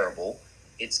terrible.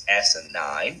 It's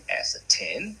asinine, as a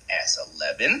 10, as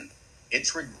 11.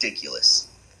 It's ridiculous.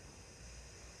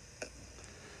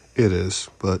 It is,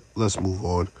 but let's move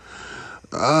on.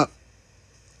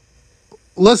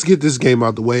 Let's get this game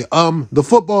out the way. The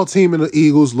football team and the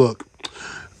Eagles, look,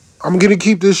 I'm going to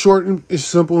keep this short and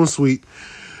simple and sweet.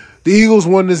 The Eagles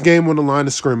won this game on the line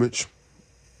of scrimmage.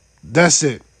 That's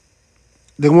it.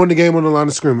 They won the game on the line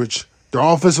of scrimmage. Their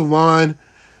offensive line,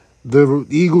 the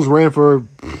Eagles ran for,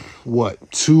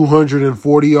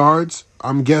 240 yards,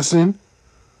 I'm guessing?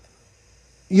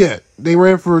 Yeah, they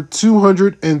ran for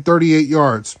 238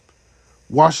 yards.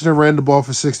 Washington ran the ball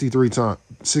for 63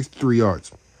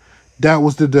 yards. That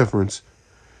was the difference.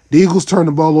 The Eagles turned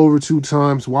the ball over 2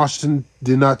 times. Washington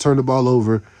did not turn the ball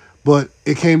over. But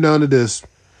it came down to this.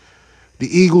 The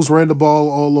Eagles ran the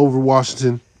ball all over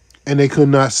Washington, and they could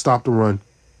not stop the run.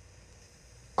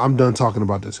 I'm done talking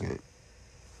about this game.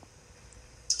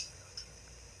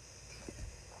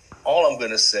 All I'm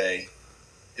going to say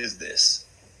is this.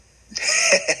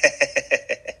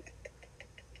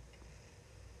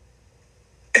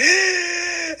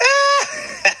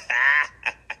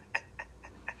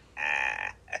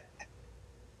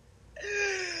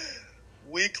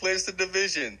 We clinched the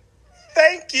division.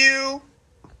 Thank you.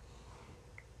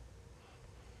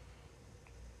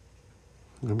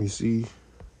 Let me see.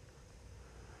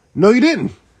 No, you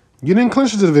didn't. You didn't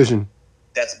clinch the division.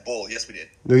 That's bull. Yes, we did.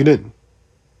 No, you didn't.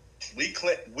 We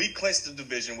clinched the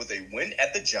division with a win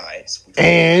at the Giants.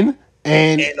 And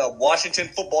a Washington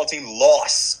football team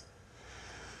loss.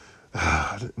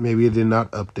 Maybe it did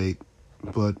not update,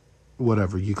 but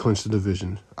whatever. You clinched the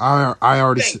division. I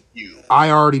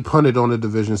already punted on the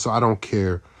division, so I don't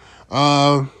care.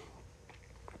 And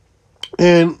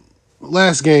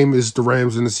last game is the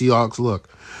Rams and the Seahawks. Look,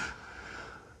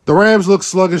 the Rams looked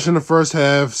sluggish in the first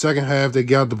half. Second half, they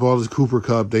got the ball to Cooper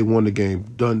Kupp. They won the game.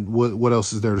 Done. What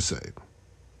else is there to say?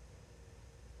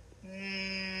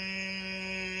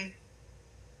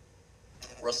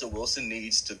 Russell Wilson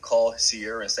needs to call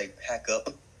Sierra and say, pack up.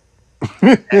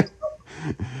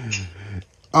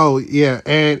 Oh, yeah,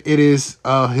 and it is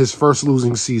his first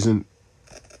losing season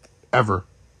ever.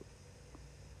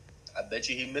 I bet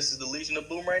you he misses the Legion of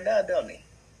Boom right now, doesn't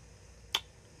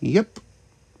he? Yep.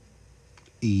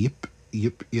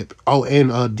 Oh,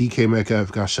 and DK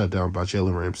Metcalf got shut down by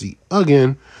Jalen Ramsey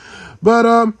again.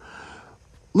 But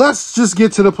let's just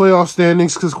get to the playoff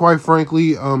standings because, quite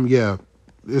frankly,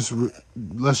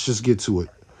 let's just get to it.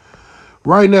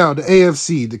 Right now, the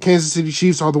AFC, the Kansas City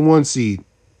Chiefs are the 1 seed.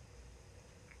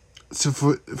 So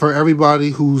for everybody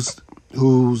who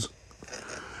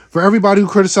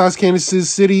criticized Kansas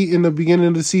City in the beginning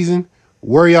of the season,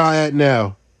 where y'all at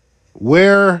now?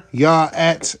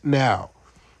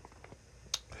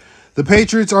 The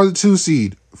Patriots are the 2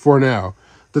 seed for now.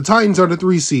 The Titans are the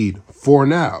 3 seed for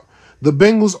now. The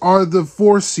Bengals are the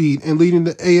 4 seed and leading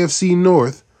the AFC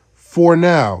North for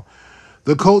now.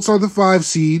 The Colts are the 5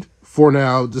 seed for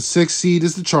now. The 6 seed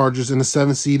is the Chargers and the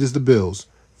 7 seed is the Bills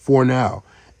for now.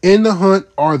 In the hunt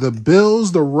are the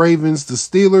Bills, the Ravens, the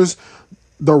Steelers,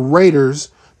 the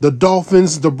Raiders, the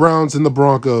Dolphins, the Browns, and the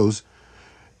Broncos.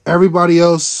 Everybody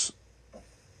else,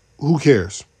 who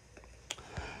cares?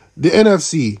 The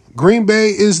NFC, Green Bay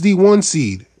is the 1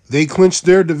 seed. They clinched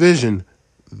their division.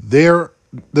 They're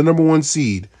the number 1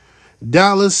 seed.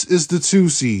 Dallas is the 2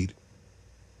 seed.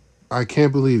 I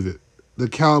can't believe it. The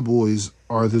Cowboys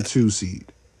are the 2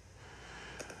 seed.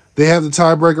 They have the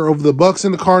tiebreaker over the Bucs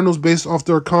and the Cardinals based off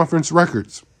their conference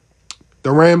records.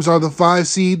 The Rams are the 5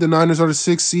 seed, the Niners are the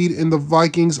 6 seed, and the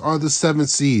Vikings are the 7th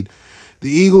seed. The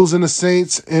Eagles and the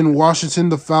Saints and Washington,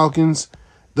 the Falcons,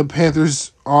 the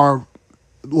Panthers are,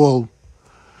 the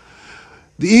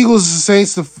Eagles, the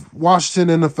Saints, the Washington,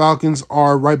 and the Falcons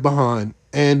are right behind.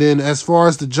 And then as far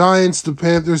as the Giants, the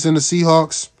Panthers, and the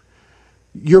Seahawks,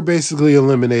 you're basically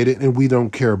eliminated, and we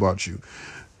don't care about you.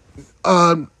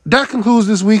 That concludes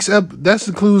this week's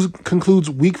concludes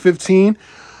week 15.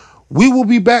 We will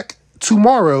be back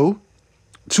tomorrow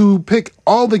to pick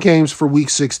all the games for week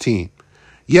 16.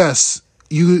 Yes,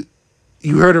 you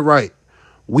heard it right.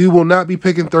 We will not be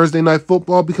picking Thursday Night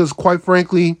Football because, quite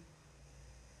frankly,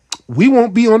 we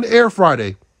won't be on the air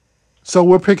Friday. So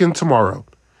we're picking tomorrow.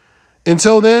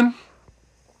 Until then,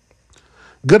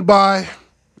 goodbye,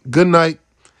 good night,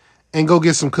 and go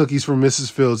get some cookies from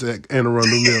Mrs. Fields at Anne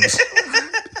Arundel Mills.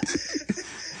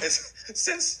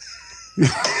 Since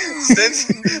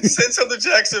them to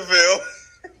Jacksonville.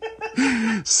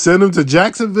 Send them to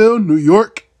Jacksonville, New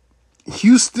York,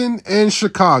 Houston, and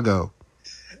Chicago.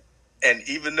 And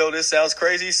even though this sounds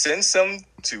crazy, send some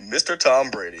to Mr. Tom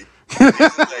Brady.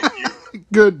 Thank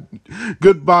you.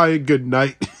 Goodbye and good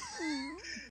night.